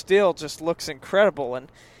 and it still just looks incredible.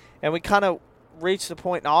 And we kind of reached the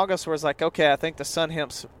point in August where it's like, okay, I think the sun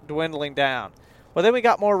hemp's dwindling down. Well, then we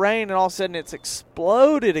got more rain, and all of a sudden it's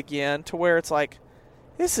exploded again to where it's like,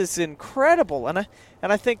 this is incredible. And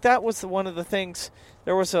I think that was one of the things.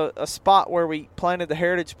 There was a spot where we planted the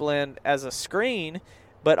Heritage Blend as a screen,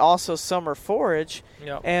 but also summer forage.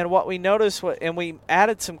 Yep. And what we noticed, and we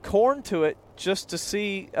added some corn to it just to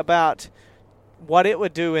see about what it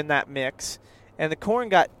would do in that mix. And the corn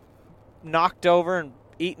got knocked over and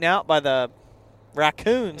eaten out by the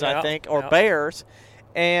raccoons, I think, or bears.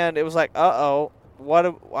 And it was like, uh-oh,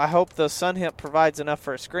 I hope the sun hemp provides enough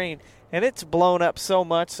for a screen. And it's blown up so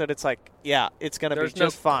much that it's like, yeah, it's going to be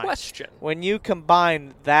just fine. Question. When you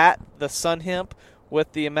combine the sun hemp,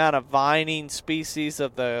 with the amount of vining species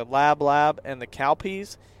of the lab and the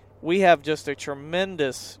cowpeas, we have just a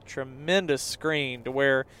tremendous, tremendous screen to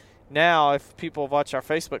where now if people watch our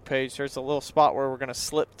Facebook page, there's a little spot where we're going to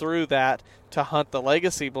slip through that to hunt the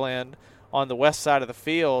Legacy Blend on the west side of the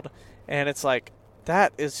field. And it's like,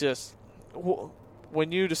 that is just,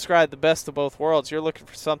 when you describe the best of both worlds, you're looking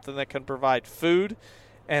for something that can provide food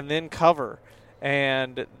and then cover.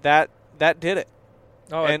 And that did it.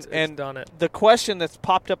 Oh, it's done it. The question that's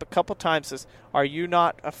popped up a couple times is, are you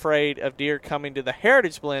not afraid of deer coming to the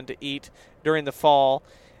Heritage Blend to eat during the fall?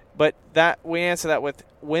 But we answer that with,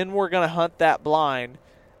 when we're going to hunt that blind,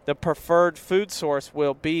 the preferred food source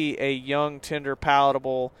will be a young, tender,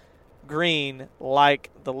 palatable green like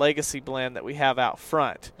the Legacy Blend that we have out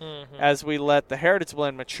front. Mm-hmm. As we let the Heritage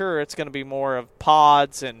Blend mature, it's going to be more of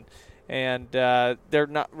pods and they're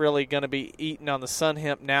not really going to be eating on the sun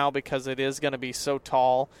hemp now because it is going to be so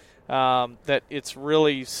tall that it's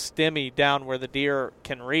really stemmy down where the deer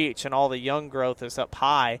can reach, and all the young growth is up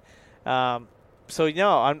high. So,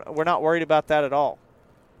 we're not worried about that at all.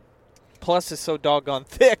 Plus, it's so doggone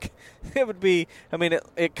thick. It would be,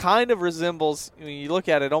 it kind of resembles, when you look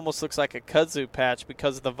at it, it almost looks like a kudzu patch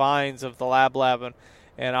because of the vines of the lab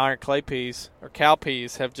and iron clay peas or cow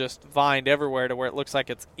peas have just vined everywhere to where it looks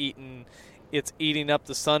like it's eating up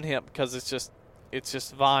the sun hemp because it's just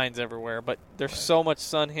vines everywhere. But there's so much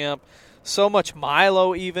sun hemp, so much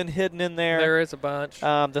milo even hidden in there. There is a bunch.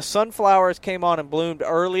 The sunflowers came on and bloomed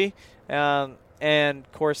early, and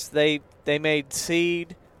of course they made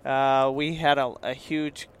seed. We had a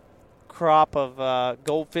huge crop of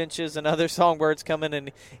goldfinches and other songbirds come in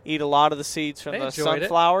and eat a lot of the seeds from the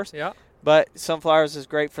sunflowers. Yeah. But sunflowers is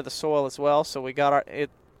great for the soil as well, so we got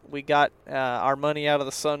our money out of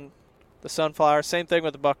the sunflower. Same thing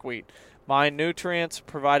with the buckwheat. Mined nutrients,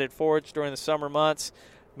 provided forage during the summer months,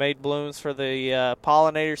 made blooms for the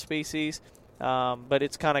pollinator species, but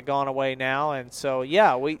it's kind of gone away now. And so,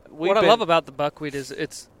 yeah, what I love about the buckwheat is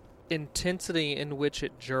its intensity in which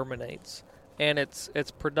it germinates and its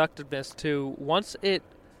productiveness too. Once it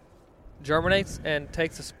germinates and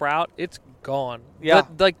takes a sprout, it's gone. Yeah.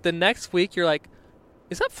 Like the next week, you're like,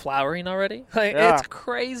 is that flowering already? Like, yeah. It's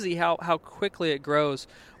crazy how quickly it grows,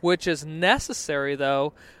 which is necessary,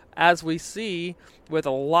 though, as we see with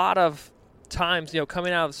a lot of times,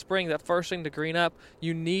 coming out of spring, that first thing to green up,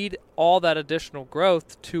 you need all that additional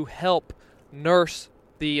growth to help nurse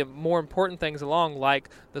the more important things along, like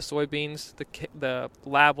the soybeans, the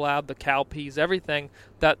lab, the cow peas, everything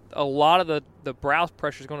that a lot of the browse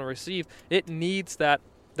pressure is going to receive. It needs that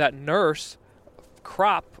nurse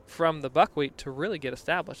crop from the buckwheat to really get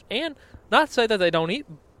established. And not to say that they don't eat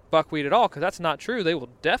buckwheat at all, because that's not true. They will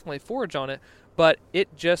definitely forage on it, but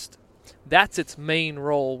that's its main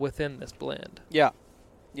role within this blend. Yeah.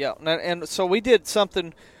 And so we did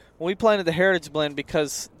something when we planted the Heritage Blend,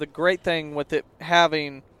 because the great thing with it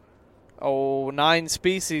having 9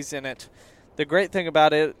 species in it, the great thing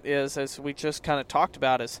about it is, as we just kind of talked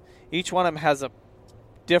about, is each one of them has a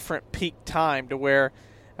different peak time to where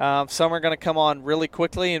some are going to come on really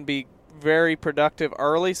quickly and be very productive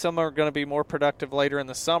early. Some are going to be more productive later in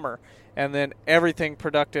the summer, and then everything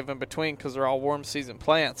productive in between because they're all warm season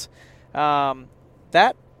plants.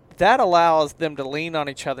 That allows them to lean on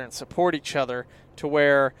each other and support each other to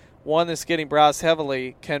where one that's getting browsed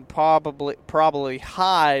heavily can probably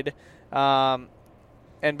hide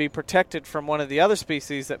and be protected from one of the other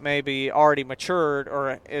species that may be already matured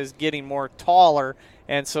or is getting more taller,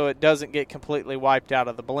 and so it doesn't get completely wiped out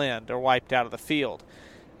of the blend or wiped out of the field.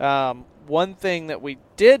 One thing that we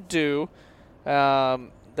did do that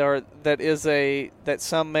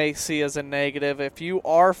some may see as a negative, if you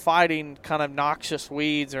are fighting kind of noxious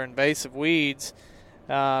weeds or invasive weeds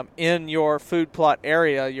in your food plot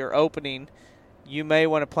area, your opening, you may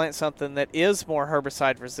want to plant something that is more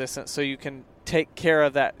herbicide resistant so you can take care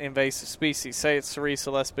of that invasive species. Say it's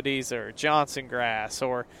Sericea lespedeza or Johnson grass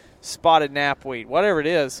or spotted knapweed, whatever it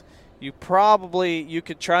is. You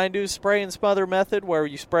could try and do a spray and smother method where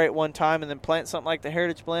you spray it one time and then plant something like the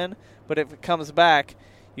Heritage Blend, but if it comes back,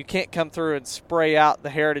 you can't come through and spray out the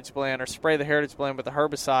Heritage Blend or spray the Heritage Blend with a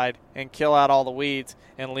herbicide and kill out all the weeds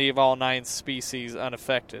and leave all 9 species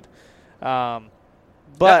unaffected. But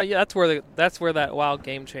that's where that wild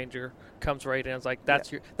game changer comes right in. It's like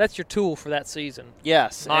that's your tool for that season.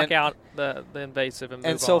 Yes, knock out the invasive and move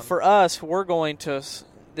on. And so for us, we're going to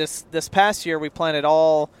this past year we planted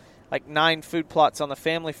all like 9 food plots on the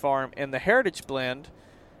family farm in the Heritage Blend,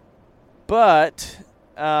 but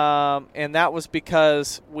and that was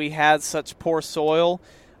because we had such poor soil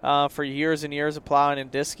for years and years of plowing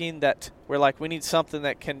and disking that we're like, we need something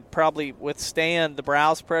that can probably withstand the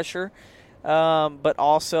browse pressure, but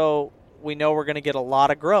also we know we're going to get a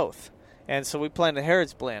lot of growth. And so we planted the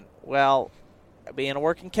Heritage Blend. Well, being a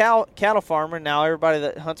working cattle farmer, now everybody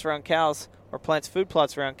that hunts around cows or plants food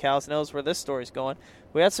plots around cows knows where this story's going.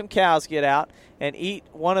 We had some cows get out and eat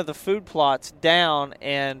one of the food plots down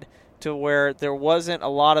and to where there wasn't a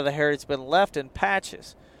lot of the Heritage Blend left in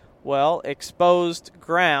patches. Well, exposed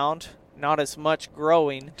ground, not as much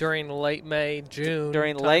growing. During late May, June.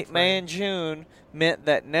 During late May and June meant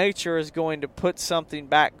that nature is going to put something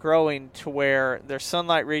back growing to where there's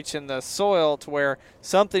sunlight reaching the soil to where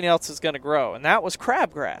something else is going to grow. And that was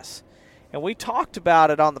crabgrass. And we talked about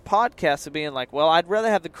it on the podcast of being like, well, I'd rather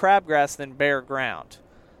have the crabgrass than bare ground.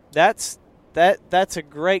 That's a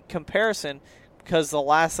great comparison because the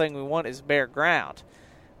last thing we want is bare ground.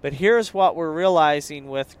 But here's what we're realizing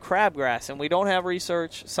with crabgrass, and we don't have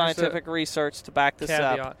scientific research to back this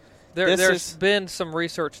caveat. up. There's been some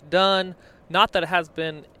research done, not that it has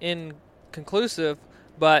been inconclusive,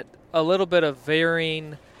 but a little bit of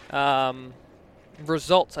varying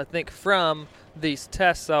results, I think, from these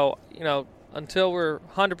tests. So, until we're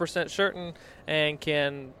 100% certain and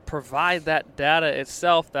can provide that data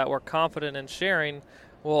itself that we're confident in sharing,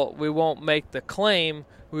 well, we won't make the claim.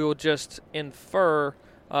 We will just infer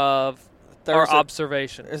of our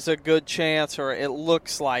observation. There's a good chance, or it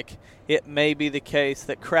looks like it may be the case,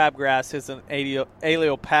 that crabgrass is an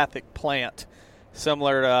allelopathic plant.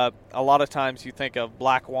 Similar to a lot of times you think of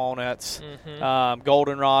black walnuts. Mm-hmm.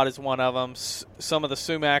 Goldenrod is one of them. Some of the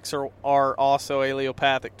sumacs are also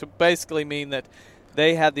allelopathic, to basically mean that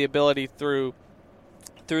they have the ability through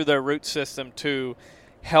their root system to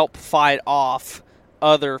help fight off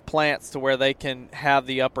other plants to where they can have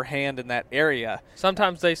the upper hand in that area.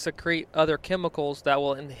 Sometimes they secrete other chemicals that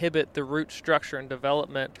will inhibit the root structure and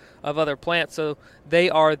development of other plants. So they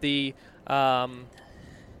are the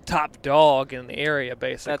top dog in the area,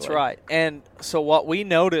 basically. That's right. And so what we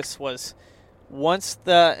noticed was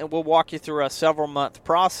and we'll walk you through a several-month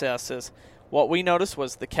process, is what we noticed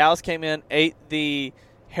was the cows came in, ate the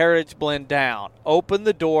Heritage Blend down, opened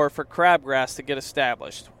the door for crabgrass to get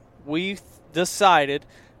established. We decided,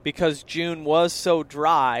 because June was so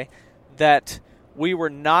dry, that we were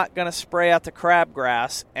not going to spray out the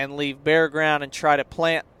crabgrass and leave bare ground and try to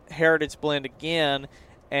plant Heritage Blend again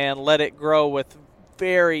and let it grow with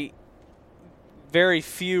very, very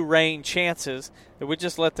few rain chances. That we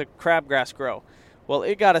just let the crabgrass grow. Well,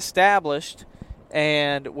 it got established,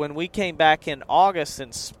 and when we came back in August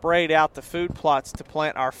and sprayed out the food plots to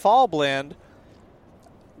plant our fall blend,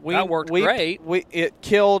 that worked great. It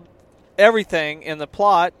killed everything in the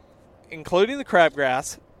plot, including the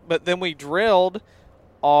crabgrass. But then we drilled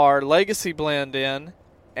our Legacy Blend in,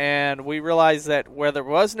 and we realized that where there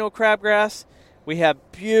was no crabgrass, we had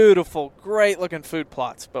beautiful, great-looking food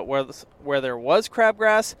plots. But where there was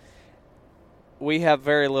crabgrass, we have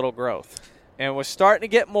very little growth. And we're starting to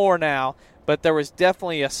get more now, but there was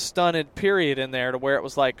definitely a stunted period in there to where it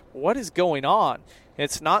was like, what is going on?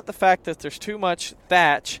 It's not the fact that there's too much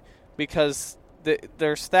thatch, because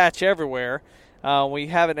there's thatch everywhere. We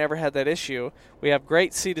haven't ever had that issue. We have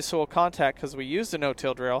great seed-to-soil contact because we used a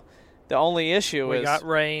no-till drill. The only issue is we got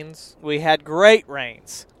rains. We had great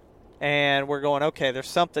rains. And we're going, okay, there's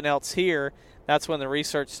something else here. That's when the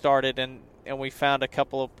research started, and we found a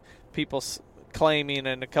couple of people claiming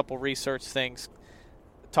and a couple research things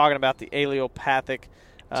talking about the allelopathic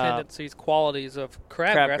tendencies, qualities of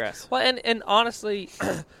crabgrass. Well, and honestly,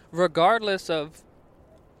 regardless of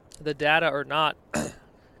the data or not,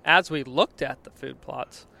 as we looked at the food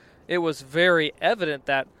plots, it was very evident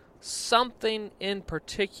that something in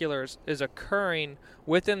particular is occurring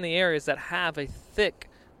within the areas that have a thick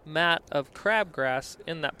mat of crabgrass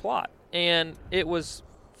in that plot. And it was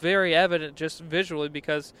very evident just visually,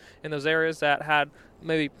 because in those areas that had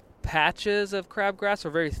maybe patches of crabgrass or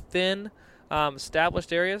very thin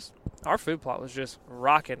established areas, our food plot was just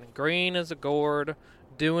rocking, green as a gourd,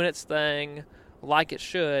 doing its thing like it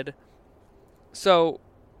should. So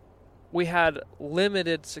we had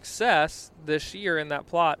limited success this year in that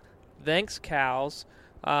plot, thanks cows,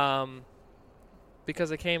 because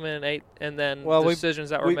they came in and ate, and then decisions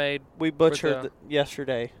that were made. We butchered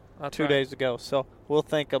yesterday, 2 days ago, so we'll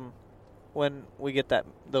thank them when we get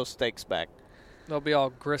those steaks back. They'll be all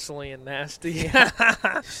gristly and nasty.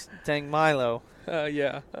 Dang Milo.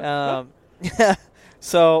 Yeah.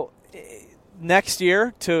 So next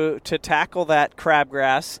year, to tackle that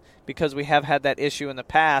crabgrass, because we have had that issue in the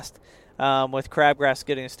past with crabgrass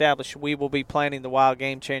getting established, we will be planting the Wild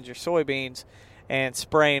Game Changer soybeans and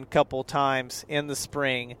spraying a couple times in the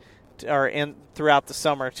spring or throughout the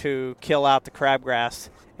summer to kill out the crabgrass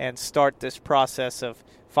and start this process of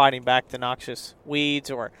fighting back the noxious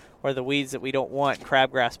weeds or the weeds that we don't want,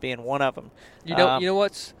 crabgrass being one of them. You know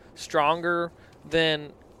what's stronger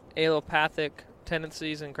than allopathic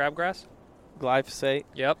tendencies in crabgrass? Glyphosate.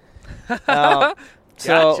 Yep.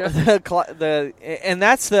 So gotcha. And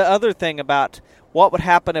that's the other thing about what would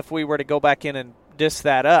happen if we were to go back in and disc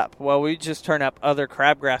that up. Well, we just turn up other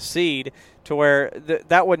crabgrass seed to where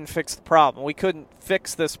that wouldn't fix the problem. We couldn't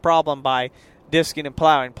fix this problem by disking and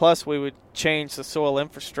plowing. Plus, we would change the soil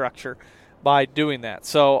infrastructure by doing that.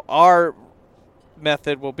 So our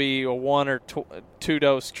method will be a 1 or 2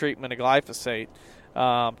 dose treatment of glyphosate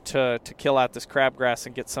to kill out this crabgrass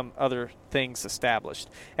and get some other things established.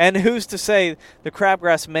 And who's to say the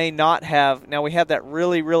crabgrass may not have? Now we had that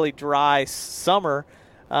really, really dry summer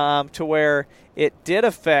to where it did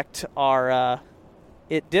affect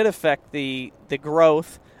the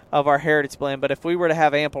growth of our Heritage Blend. But if we were to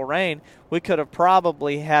have ample rain, we could have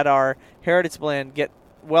probably had our Heritage Blend get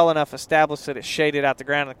well enough established that it shaded out the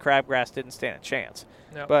ground and the crabgrass didn't stand a chance.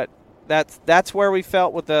 Yep. But that's where we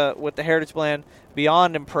felt with the Heritage Blend.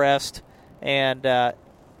 Beyond impressed and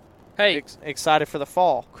excited for the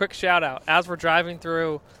fall. Quick shout out. As we're driving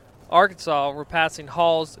through Arkansas, we're passing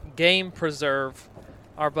Hall's Game Preserve,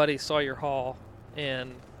 our buddy Sawyer Hall,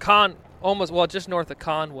 in just north of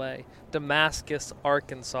Conway, Damascus,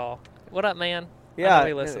 Arkansas. What up, man? Yeah,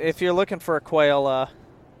 if you're looking for a quail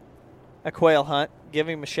hunt, give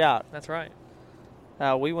him a shout. That's right.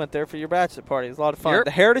 We went there for your bachelor party. It was a lot of fun. Yep.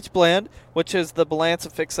 The Heritage Blend, which is the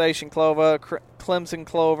Balança Fixation Clover, Clemson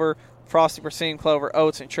Clover, Frosty Racine Clover,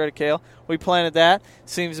 Oats, and Triticale. We planted that.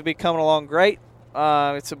 Seems to be coming along great.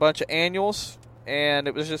 It's a bunch of annuals, and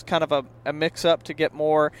it was just kind of a mix-up to get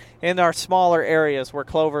more in our smaller areas where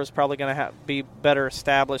clover is probably going to be better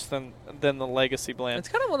established than the Legacy Blend. It's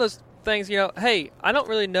kind of one of those things, hey, I don't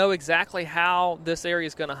really know exactly how this area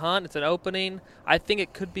is going to hunt. It's an opening. I think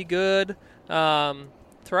it could be good.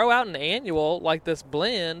 Throw out an annual like this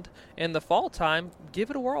blend in the fall time, give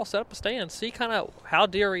it a whirl, set up a stand, see kind of how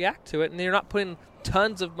deer react to it, and you're not putting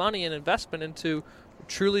tons of money and investment into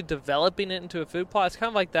truly developing it into a food plot. It's kind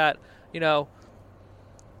of like that,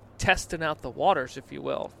 testing out the waters, if you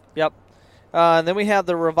will. Yep. And then we have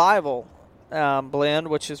the Revival blend,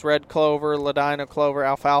 which is red clover, ladino clover,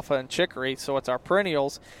 alfalfa, and chicory, so it's our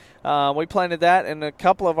perennials. We planted that in a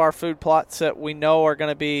couple of our food plots that we know are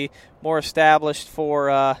going to be more established for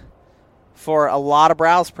a lot of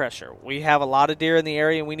browse pressure. We have a lot of deer in the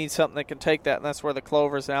area, and we need something that can take that, and that's where the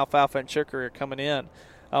clovers and alfalfa and chicory are coming in.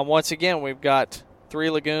 Once again, we've got 3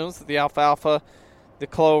 legumes, the alfalfa, the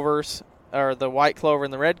clovers, or the white clover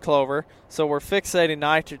and the red clover, so we're fixating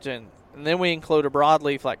nitrogen. And then we include a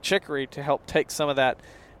broadleaf like chicory to help take some of that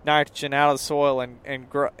nitrogen out of the soil and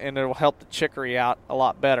it will help the chicory out a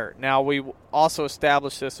lot better. Now, we also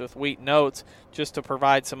established this with wheat and oats just to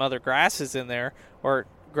provide some other grasses in there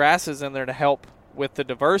to help with the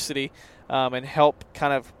diversity and help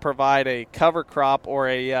kind of provide a cover crop or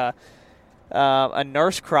a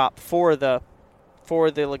nurse crop for the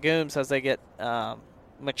legumes as they get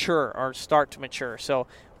mature or start to mature. So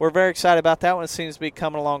we're very excited about that one. It seems to be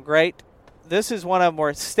coming along great. This is one of them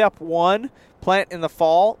where step 1, plant in the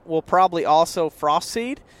fall. We'll probably also frost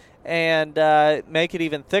seed and make it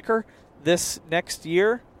even thicker this next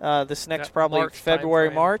year. Probably March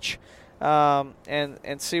February, March,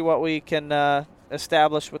 and see what we can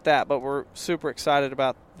establish with that. But we're super excited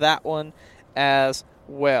about that one as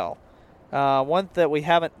well. One that we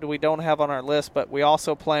don't have on our list, but we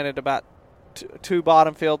also planted about 2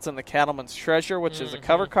 bottom fields in the Cattleman's Treasure, which is a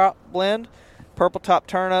cover crop blend. Purple top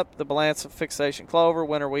turnip, the Balança fixation clover,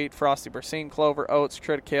 winter wheat, frosty Berseem clover, oats,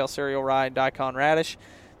 triticale, cereal rye, and daikon radish.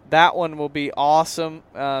 That one will be awesome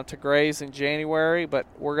to graze in January, but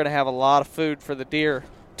we're going to have a lot of food for the deer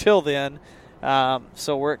till then.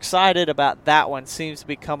 So we're excited about that one. Seems to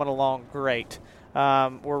be coming along great.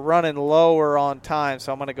 We're running lower on time,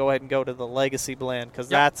 so I'm going to go ahead and go to the Legacy blend because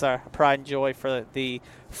that's our pride and joy for the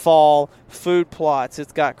fall food plots.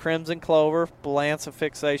 It's got crimson clover, Balança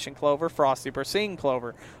fixation clover, frosty Berseem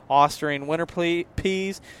clover, Austrian winter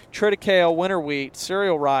peas, triticale winter wheat,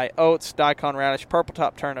 cereal rye, oats, daikon radish, purple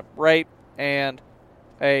top turnip, rape, and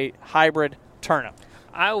a hybrid turnip.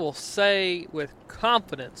 I will say with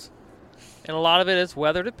confidence, and a lot of it is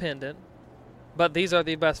weather dependent, but these are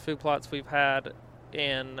the best food plots we've had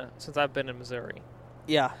since I've been in Missouri.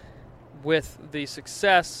 Yeah. With the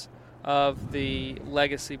success of the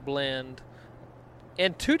Legacy blend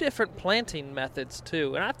and 2 different planting methods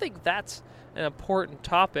too. And I think that's an important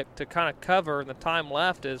topic to kind of cover in the time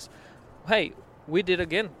left is, hey, we did,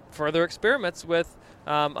 again, further experiments with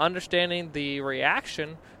understanding the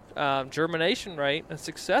reaction, germination rate, and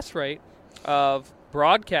success rate of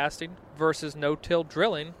broadcasting versus no-till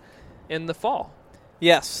drilling in the fall.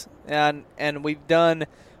 Yes, and we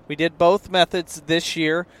did both methods this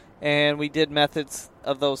year, and we did methods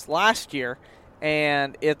of those last year,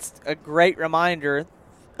 and it's a great reminder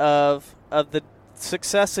of the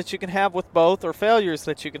success that you can have with both or failures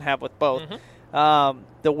that you can have with both. Mm-hmm.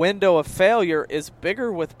 The window of failure is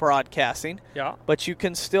bigger with broadcasting, but you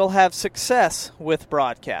can still have success with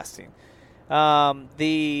broadcasting.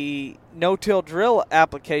 The no-till drill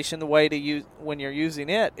application, the way to use when you're using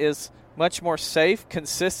it is much more safe,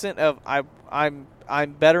 consistent.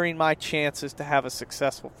 I'm bettering my chances to have a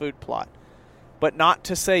successful food plot, but not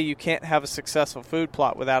to say you can't have a successful food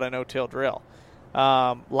plot without a no-till drill.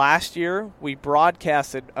 Last year we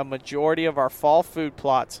broadcasted a majority of our fall food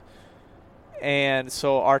plots, and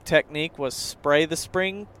so our technique was spray the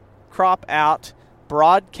spring crop out,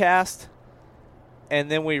 broadcast,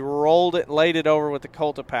 and then we rolled it, laid it over with the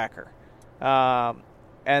cultipacker.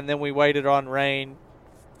 And then we waited on rain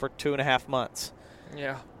for 2.5 months.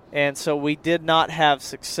 Yeah. And so we did not have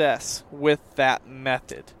success with that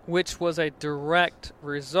method. Which was a direct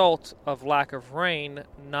result of lack of rain,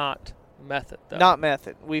 not method, though. Not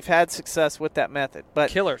method. We've had success with that method. But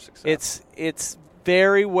killer success. It's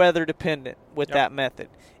very weather dependent with that method.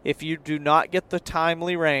 If you do not get the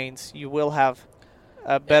timely rains, you will have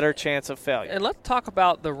a better chance of failure. And let's talk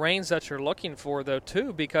about the rains that you're looking for, though,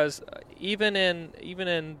 too, because even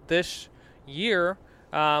in this year,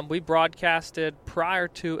 we broadcasted prior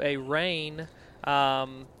to a rain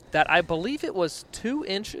that I believe it was 2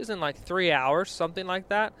 inches in like 3 hours, something like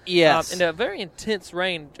that. Yes. And a very intense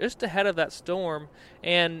rain just ahead of that storm.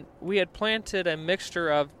 And we had planted a mixture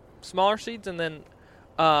of smaller seeds and then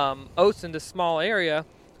oats into small area,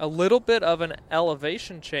 a little bit of an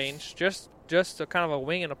elevation change, just a kind of a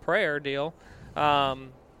wing and a prayer deal.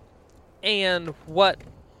 And what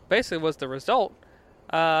basically was the result,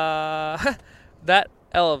 that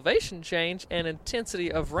elevation change and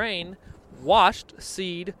intensity of rain washed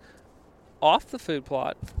seed off the food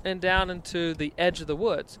plot and down into the edge of the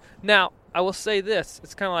woods. Now, I will say this.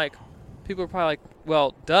 It's kind of like people are probably like,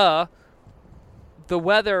 well, duh. The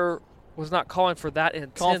weather was not calling for that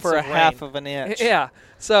intense calling for a rain. half of an inch. Yeah.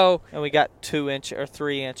 So, and we got 2 inches or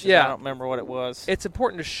 3 inches. Yeah. I don't remember what it was. It's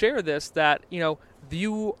important to share this that,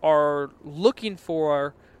 you are looking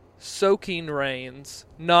for soaking rains,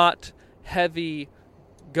 not heavy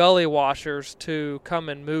gully washers to come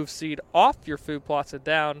and move seed off your food plots and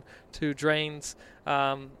down to drains,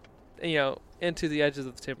 into the edges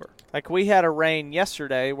of the timber. Like we had a rain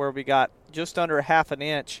yesterday where we got just under a half an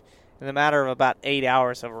inch in the matter of about 8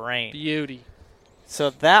 hours of rain. Beauty.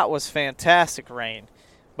 So that was fantastic rain.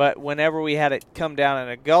 But whenever we had it come down in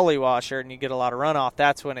a gully washer and you get a lot of runoff,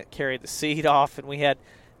 that's when it carried the seed off. And we had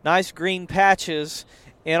nice green patches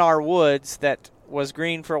in our woods that was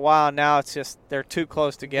green for a while. Now it's just they're too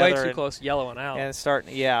close together. Way too close, yellowing out. And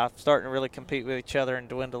starting to really compete with each other and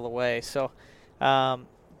dwindle away. So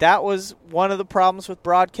that was one of the problems with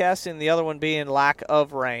broadcasting, the other one being lack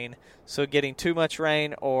of rain. So getting too much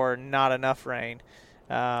rain or not enough rain.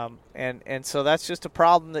 And so that's just a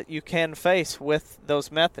problem that you can face with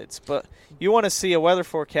those methods. But you want to see a weather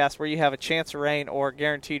forecast where you have a chance of rain or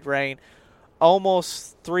guaranteed rain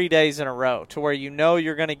almost 3 days in a row to where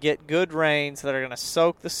you're going to get good rains that are going to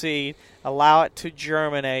soak the seed, allow it to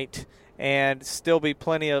germinate, and still be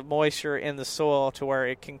plenty of moisture in the soil to where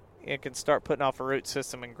it can start putting off a root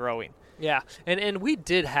system and growing. Yeah, and we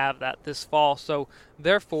did have that this fall, so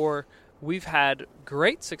therefore we've had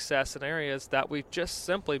great success in areas that we've just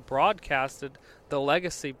simply broadcasted the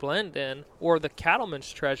Legacy blend in, or the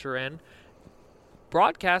Cattleman's Treasure in,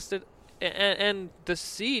 broadcasted, and the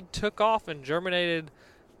seed took off and germinated,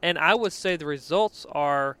 and I would say the results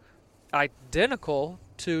are identical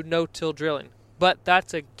to no-till drilling. But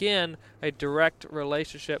that's, again, a direct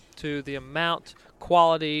relationship to the amount,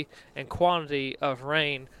 quality, and quantity of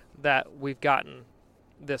rain that we've gotten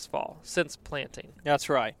this fall since planting. That's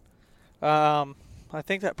right. I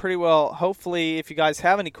think that pretty well. Hopefully, if you guys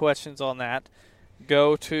have any questions on that,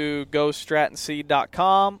 go to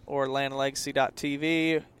gostrattonseed.com or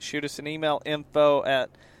landandlegacy.tv. Shoot us an email,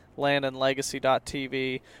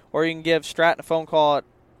 info@landandlegacy.tv, or you can give Stratton a phone call at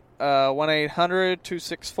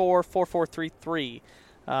 1-800-264-4433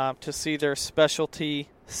 to see their specialty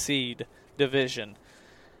seed division.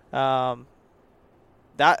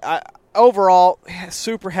 Overall,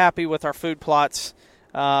 super happy with our food plots.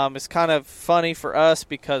 It's kind of funny for us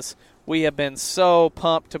because we have been so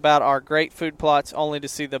pumped about our great food plots only to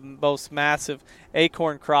see the most massive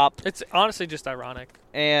acorn crop. It's honestly just ironic.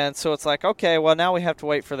 And so it's like, okay, well, now we have to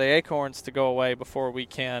wait for the acorns to go away before we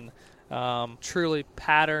can truly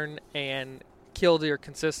pattern and kill deer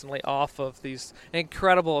consistently off of these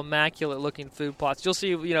incredible, immaculate-looking food plots. You'll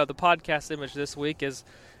see, the podcast image this week is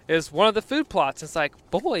one of the food plots. It's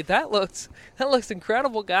like, boy, that looks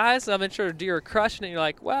incredible, guys. I'm sure deer are crushing it. You're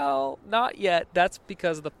like, well, not yet. That's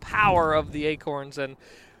because of the power of the acorns.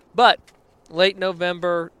 But late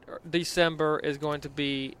November, December is going to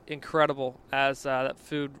be incredible as that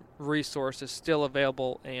food resource is still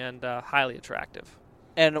available and highly attractive.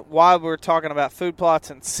 And while we're talking about food plots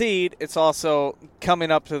and seed, it's also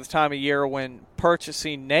coming up to the time of year when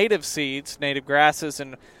purchasing native seeds, native grasses,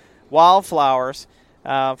 and wildflowers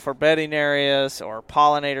for bedding areas or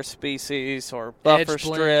pollinator species or buffer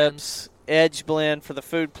strips, edge blend for the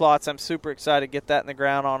food plots. I'm super excited to get that in the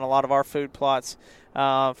ground on a lot of our food plots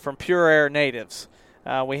from Pure Air Natives.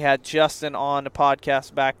 We had Justin on the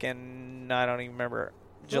podcast back in, I don't even remember,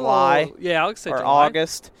 July. Yeah, I would say or July.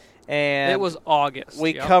 August. And it was August.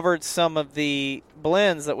 We covered some of the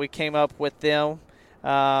blends that we came up with them.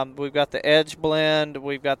 We've got the Edge blend.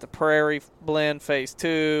 We've got the Prairie blend Phase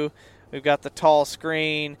 2. We've got the Tall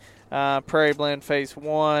Screen Prairie blend Phase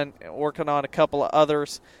 1. Working on a couple of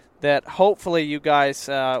others that hopefully you guys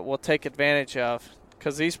will take advantage of.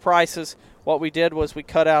 Because these prices, what we did was we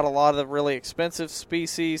cut out a lot of the really expensive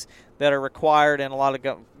species that are required in a lot of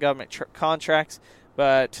government contracts.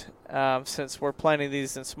 But since we're planting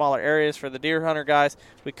these in smaller areas for the deer hunter guys,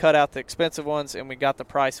 we cut out the expensive ones and we got the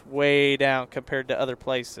price way down compared to other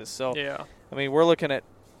places. So, yeah. I mean, we're looking at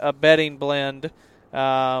a bedding blend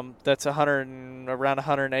that's around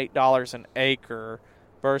 $108 an acre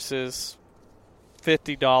versus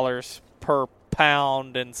 $50 per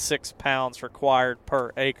pound and 6 pounds required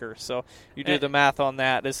per acre. So you do the math on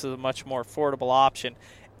that. This is a much more affordable option.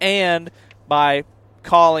 And by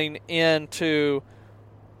calling into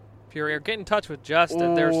Pure Air, get in touch with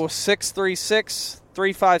Justin. There's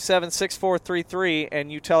 636-357-6433, and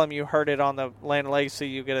you tell him you heard it on the Land and Legacy,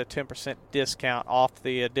 you get a 10% discount off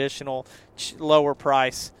the additional lower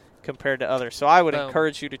price compared to others. So I would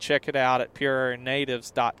encourage you to check it out at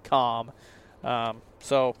pureairnatives.com.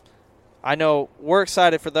 So I know we're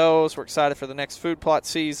excited for those. We're excited for the next food plot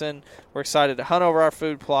season. We're excited to hunt over our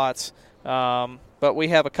food plots. But we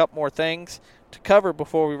have a couple more things to cover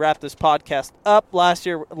before we wrap this podcast up. Last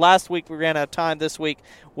week we ran out of time. This week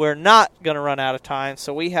we're not going to run out of time.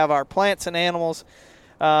 So we have our plants and animals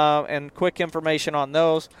and quick information on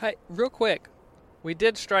those. Hey, real quick, we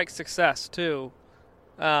did strike success too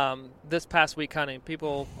this past week hunting.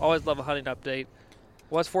 People always love a hunting update.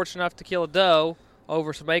 Was fortunate enough to kill a doe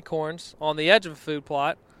over some acorns on the edge of a food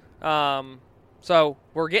plot. So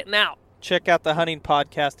we're getting out. Check out the hunting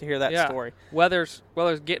podcast to hear that story. Weather's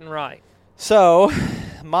getting right. So,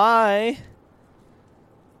 my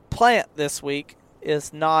plant this week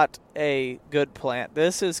is not a good plant.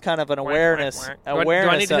 This is kind of an awareness. Do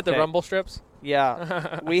I need to hit the rumble strips?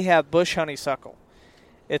 Yeah. We have bush honeysuckle.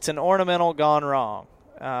 It's an ornamental gone wrong.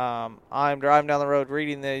 I'm driving down the road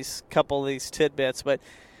reading couple of these tidbits, but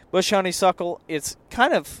bush honeysuckle, it's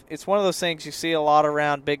one of those things you see a lot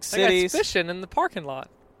around big cities. I got fishing in the parking lot.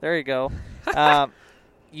 There you go.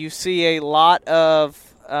 You see a lot of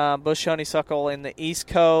bush honeysuckle in the East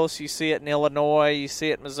Coast. You see it in Illinois. You see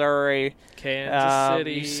it in Missouri. Kansas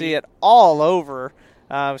City. You see it all over.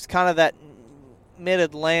 It's kind of that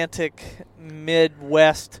mid-Atlantic,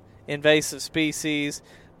 Midwest invasive species.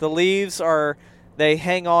 The leaves are They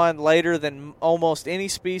hang on later than almost any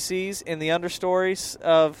species in the understories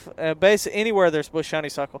of basically anywhere there's bush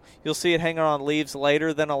honeysuckle. You'll see it hanging on leaves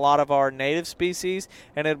later than a lot of our native species,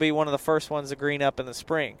 and it'll be one of the first ones to green up in the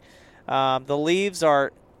spring. The leaves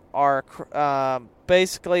are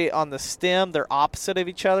basically on the stem. They're opposite of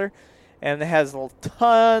each other, and it has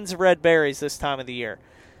tons of red berries this time of the year.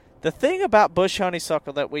 The thing about bush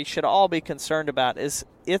honeysuckle that we should all be concerned about is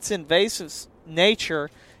its invasive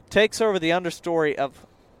nature takes over the understory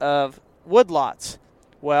of woodlots.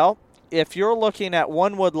 Well, if you're looking at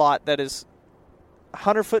one woodlot that is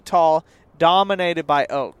 100 foot tall, dominated by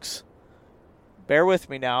oaks, bear with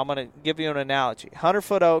me now, I'm going to give you an analogy.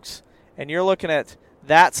 100-foot oaks, and you're looking at,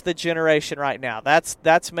 that's the generation right now.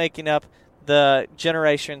 That's making up the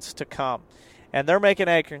generations to come. And they're making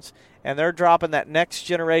acorns, and they're dropping that next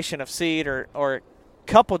generation of seed or a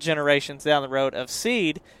couple generations down the road of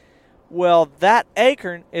seed. Well, that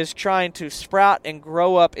acorn is trying to sprout and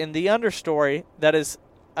grow up in the understory that is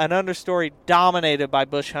an understory dominated by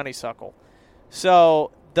bush honeysuckle.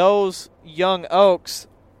 So those young oaks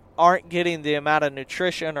aren't getting the amount of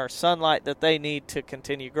nutrition or sunlight that they need to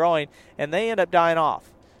continue growing, and they end up dying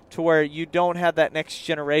off to where you don't have that next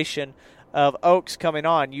generation of oaks coming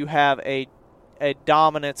on. You have a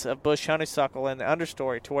dominance of bush honeysuckle in the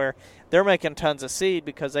understory to where they're making tons of seed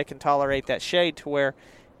because they can tolerate that shade, to where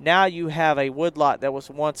now you have a woodlot that was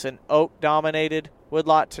once an oak-dominated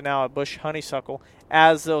woodlot to now a bush honeysuckle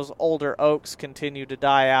as those older oaks continue to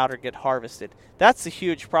die out or get harvested. That's the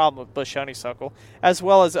huge problem with bush honeysuckle, as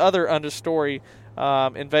well as other understory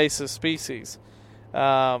invasive species.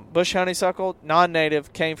 Bush honeysuckle,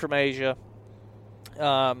 non-native, came from Asia.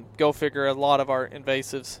 Go figure, a lot of our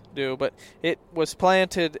invasives do. But it was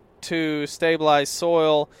planted to stabilize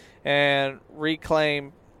soil and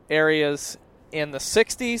reclaim areas in the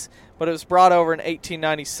 60s, but it was brought over in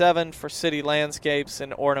 1897 for city landscapes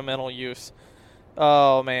and ornamental use.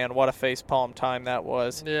 Oh, man, what a facepalm time that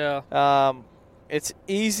was. Yeah. It's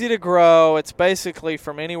easy to grow. It's basically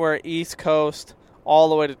from anywhere East Coast all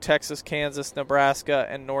the way to Texas, Kansas, Nebraska,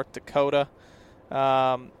 and North Dakota.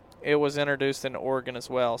 It was introduced in Oregon as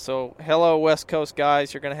well. So, hello, West Coast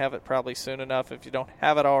guys. You're going to have it probably soon enough if you don't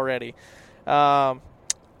have it already.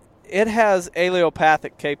 It has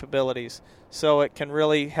allelopathic capabilities, so it can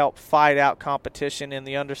really help fight out competition in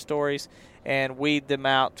the understories and weed them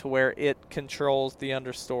out to where it controls the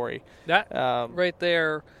understory. That right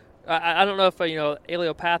there, I don't know if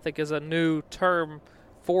allelopathic is a new term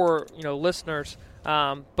for listeners,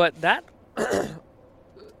 but that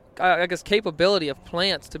I guess capability of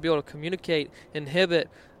plants to be able to communicate, inhibit,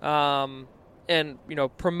 and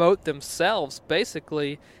promote themselves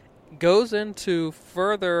basically goes into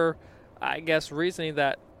further, I guess, reasoning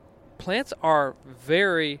that plants are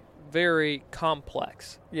very, very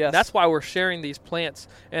complex. Yes. And that's why we're sharing these plants,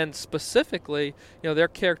 and specifically, their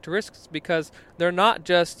characteristics, because they're not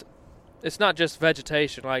just, it's not just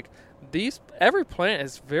vegetation. Like every plant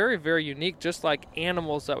is very, very unique, just like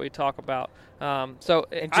animals that we talk about. So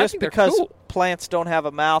and I just think because cool. plants don't have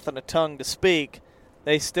a mouth and a tongue to speak,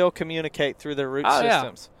 they still communicate through their root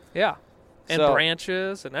systems. Yeah. And So,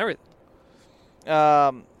 branches and everything.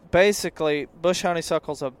 Basically, bush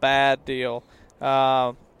honeysuckle's a bad deal.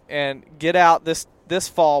 And get out this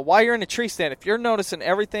fall while you're in a tree stand. If you're noticing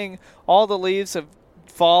everything, all the leaves have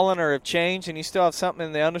fallen or have changed, and you still have something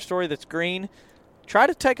in the understory that's green, try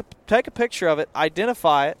to take a picture of it,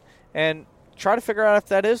 identify it, and try to figure out if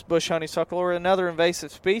that is bush honeysuckle or another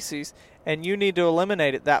invasive species, and you need to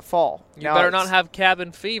eliminate it that fall. You better not have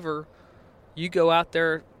cabin fever. You go out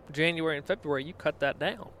there January and February, you cut that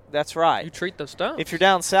down. That's right. You treat those stones. If you're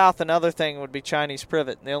down south, another thing would be Chinese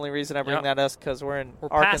privet. And the only reason I bring that up is because we're in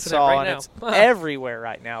Arkansas right and now. it's everywhere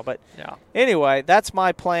right now. But anyway, that's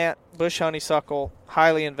my plant, bush honeysuckle,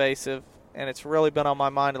 highly invasive, and it's really been on my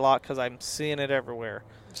mind a lot because I'm seeing it everywhere.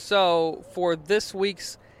 So for this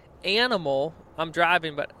week's animal, I'm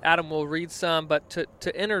driving, but Adam will read some. But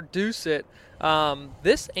to introduce it,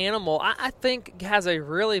 this animal I think has a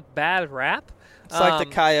really bad rap. It's like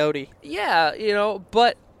the coyote. Yeah,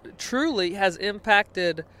 but truly has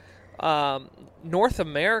impacted North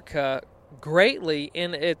America greatly,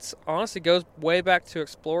 and it's honestly goes way back to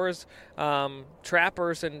explorers,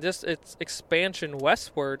 trappers, and just its expansion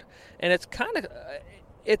westward. And it's kind of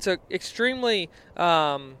it's a extremely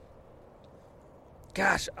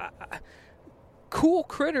cool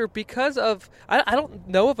critter because of I don't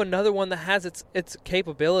know of another one that has its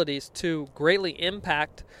capabilities to greatly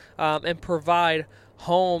impact and provide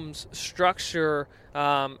homes, structure,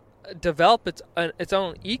 develop its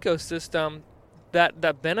own ecosystem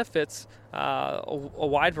that benefits a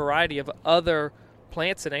wide variety of other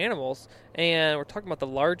plants and animals. And we're talking about the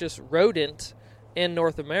largest rodent in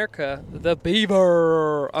North America, the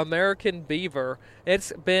beaver, American beaver.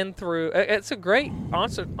 It's been through, it's a great,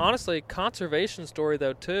 honestly, conservation story,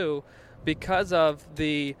 though, too, because of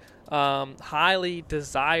the highly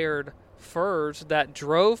desired furs that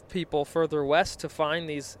drove people further west to find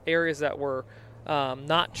these areas that were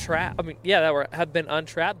not trapped. I mean, that have been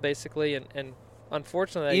untrapped, basically, and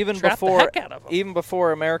unfortunately, even trapped before the heck out of them. Even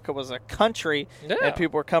before America was a country, and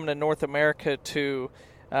people were coming to North America to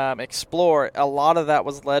explore, a lot of that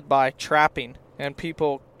was led by trapping and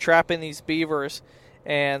people trapping these beavers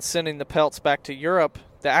and sending the pelts back to Europe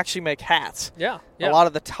to actually make hats. Yeah. A lot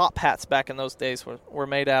of the top hats back in those days were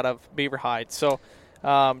made out of beaver hide. So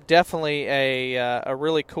definitely a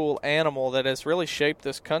really cool animal that has really shaped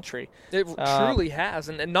this country. It truly has,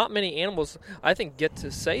 and not many animals, I think, get to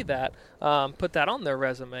say that, put that on their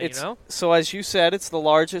resume. So as you said, it's the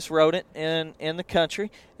largest rodent in the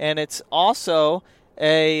country, and it's also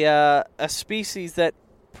a species that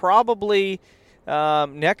probably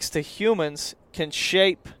next to humans can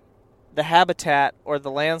shape the habitat or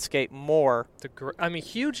the landscape more.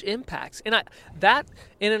 Huge impacts, and that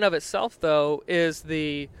in and of itself, though, is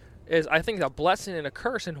I think a blessing and a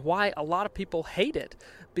curse, and why a lot of people hate it,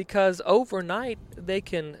 because overnight they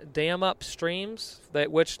can dam up streams,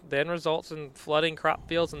 which then results in flooding crop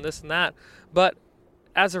fields and this and that. But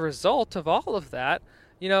as a result of all of that,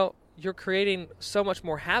 you're creating so much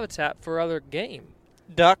more habitat for other game.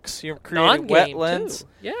 Ducks, you're creating wetlands. Too.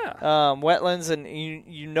 Yeah. Wetlands, and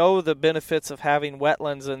you know the benefits of having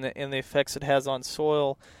wetlands and the effects it has on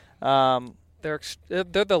soil. They're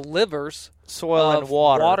the livers, soil of and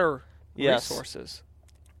water resources,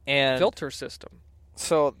 and filter system.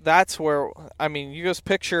 So that's where you just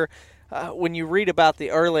picture when you read about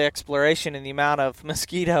the early exploration and the amount of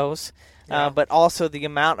mosquitoes, but also the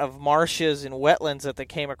amount of marshes and wetlands that they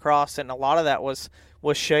came across, and a lot of that was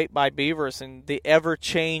shaped by beavers and the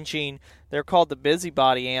ever-changing. They're called the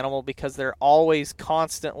busybody animal because they're always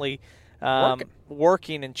constantly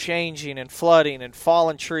working and changing and flooding and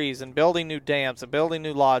falling trees and building new dams and building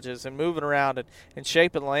new lodges and moving around and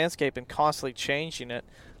shaping the landscape and constantly changing it,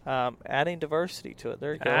 adding diversity to it.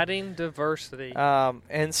 There you go. Adding diversity.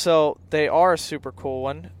 And so they are a super cool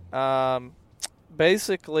one.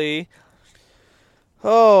 Basically,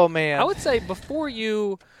 oh, man. I would say before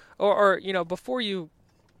you... Or before you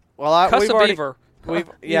cuss a beaver,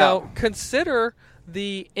 consider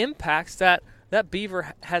the impacts that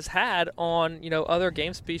beaver has had on other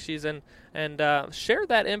game species, and share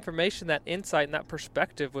that information, that insight, and that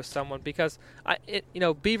perspective with someone, because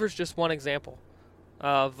beaver's just one example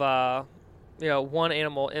of one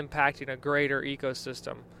animal impacting a greater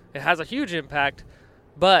ecosystem. It has a huge impact,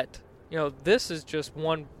 but this is just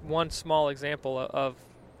one small example of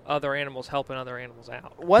other animals helping other animals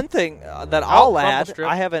out. One thing that I'll add,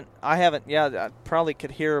 I haven't. I probably could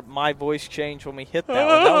hear my voice change when we hit that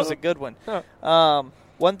one. That was a good one.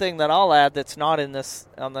 One thing that I'll add that's not on this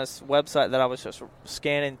website that I was just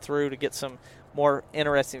scanning through to get some more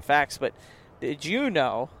interesting facts. But did you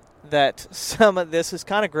know that some of this is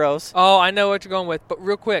kind of gross? Oh, I know what you're going with. But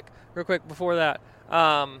real quick before that,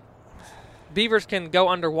 beavers can go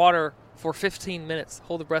underwater for 15 minutes,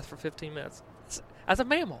 hold their breath for 15 minutes. As a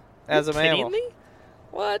mammal. As a mammal. Kidding me?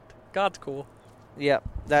 What? God's cool. Yep,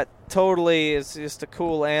 that totally is just a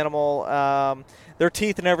cool animal. Their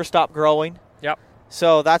teeth never stop growing. Yep.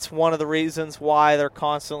 So that's one of the reasons why they're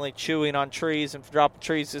constantly chewing on trees and dropping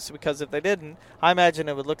trees, just because if they didn't, I imagine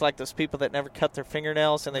it would look like those people that never cut their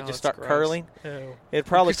fingernails and they just start curling. Ew. It'd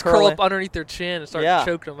probably just curl up underneath their chin and start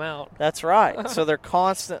choking them out. That's right. So they're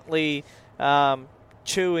constantly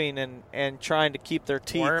chewing and trying to keep their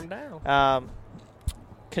teeth wear them down.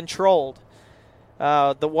 Controlled.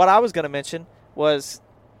 What I was going to mention was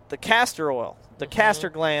the castor oil, the castor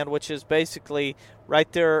gland, which is basically right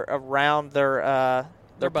there around their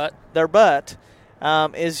butt. Their butt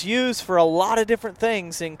is used for a lot of different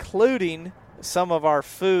things, including some of our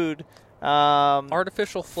food.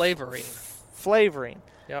 Artificial flavoring.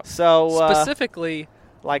 Yep. So specifically,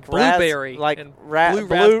 like blueberry,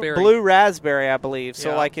 blue raspberry, I believe.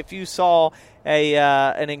 So, yeah. like if you saw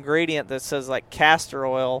an ingredient that says like castor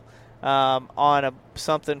oil on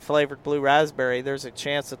something flavored blue raspberry, there's a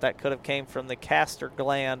chance that could have came from the castor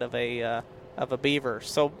gland of a beaver.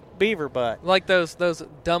 So beaver butt, like those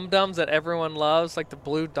dum-dums that everyone loves, like the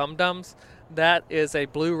blue dum-dums. That is a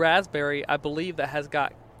blue raspberry, I believe, that has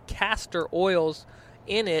got castor oils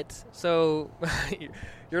in it. So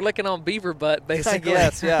you're licking on beaver butt, basically.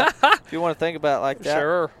 Yes, yeah. If you want to think about it like that.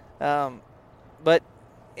 Sure. But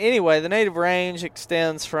anyway, the native range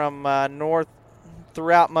extends from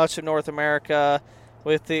throughout much of North America,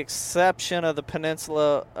 with the exception of the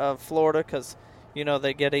peninsula of Florida, because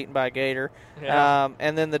they get eaten by a gator. Yeah.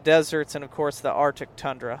 And then the deserts and, of course, the Arctic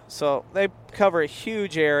tundra. So they cover a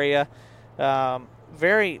huge area.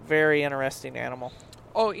 Very, very interesting animal.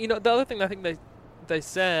 Oh, the other thing I think they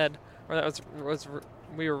said, or that was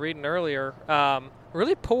we were reading earlier,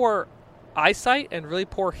 really poor eyesight and really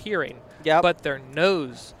poor hearing. Yep. But their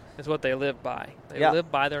nose is what they live by. They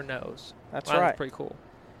live by their nose. That's right. That's pretty cool.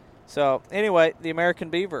 So, anyway, the American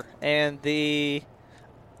beaver and the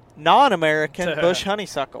non-American bush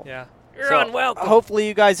honeysuckle. Yeah. You're unwelcome. Hopefully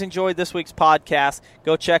you guys enjoyed this week's podcast.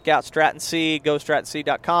 Go check out Stratton Seed,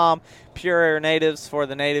 GoStrattonSeed.com, Pure Air Natives for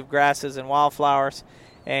the native grasses and wildflowers.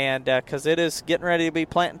 And because it is getting ready to be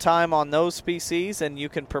planting time on those species, and you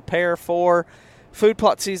can prepare for food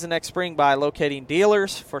plot season next spring by locating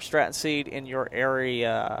dealers for Stratton Seed in your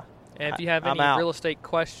area. And if you have any real estate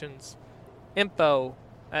questions,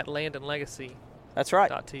 info@landandlegacy.tv. That's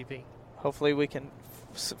right. Hopefully we can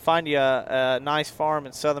find you a nice farm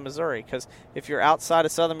in southern Missouri, because if you're outside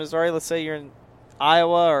of southern Missouri, let's say you're in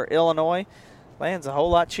Iowa or Illinois, land's a whole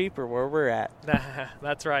lot cheaper where we're at.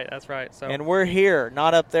 That's right. So, and we're here,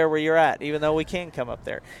 not up there where you're at, even though we can come up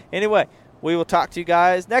there. Anyway, we will talk to you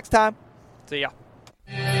guys next time. See ya.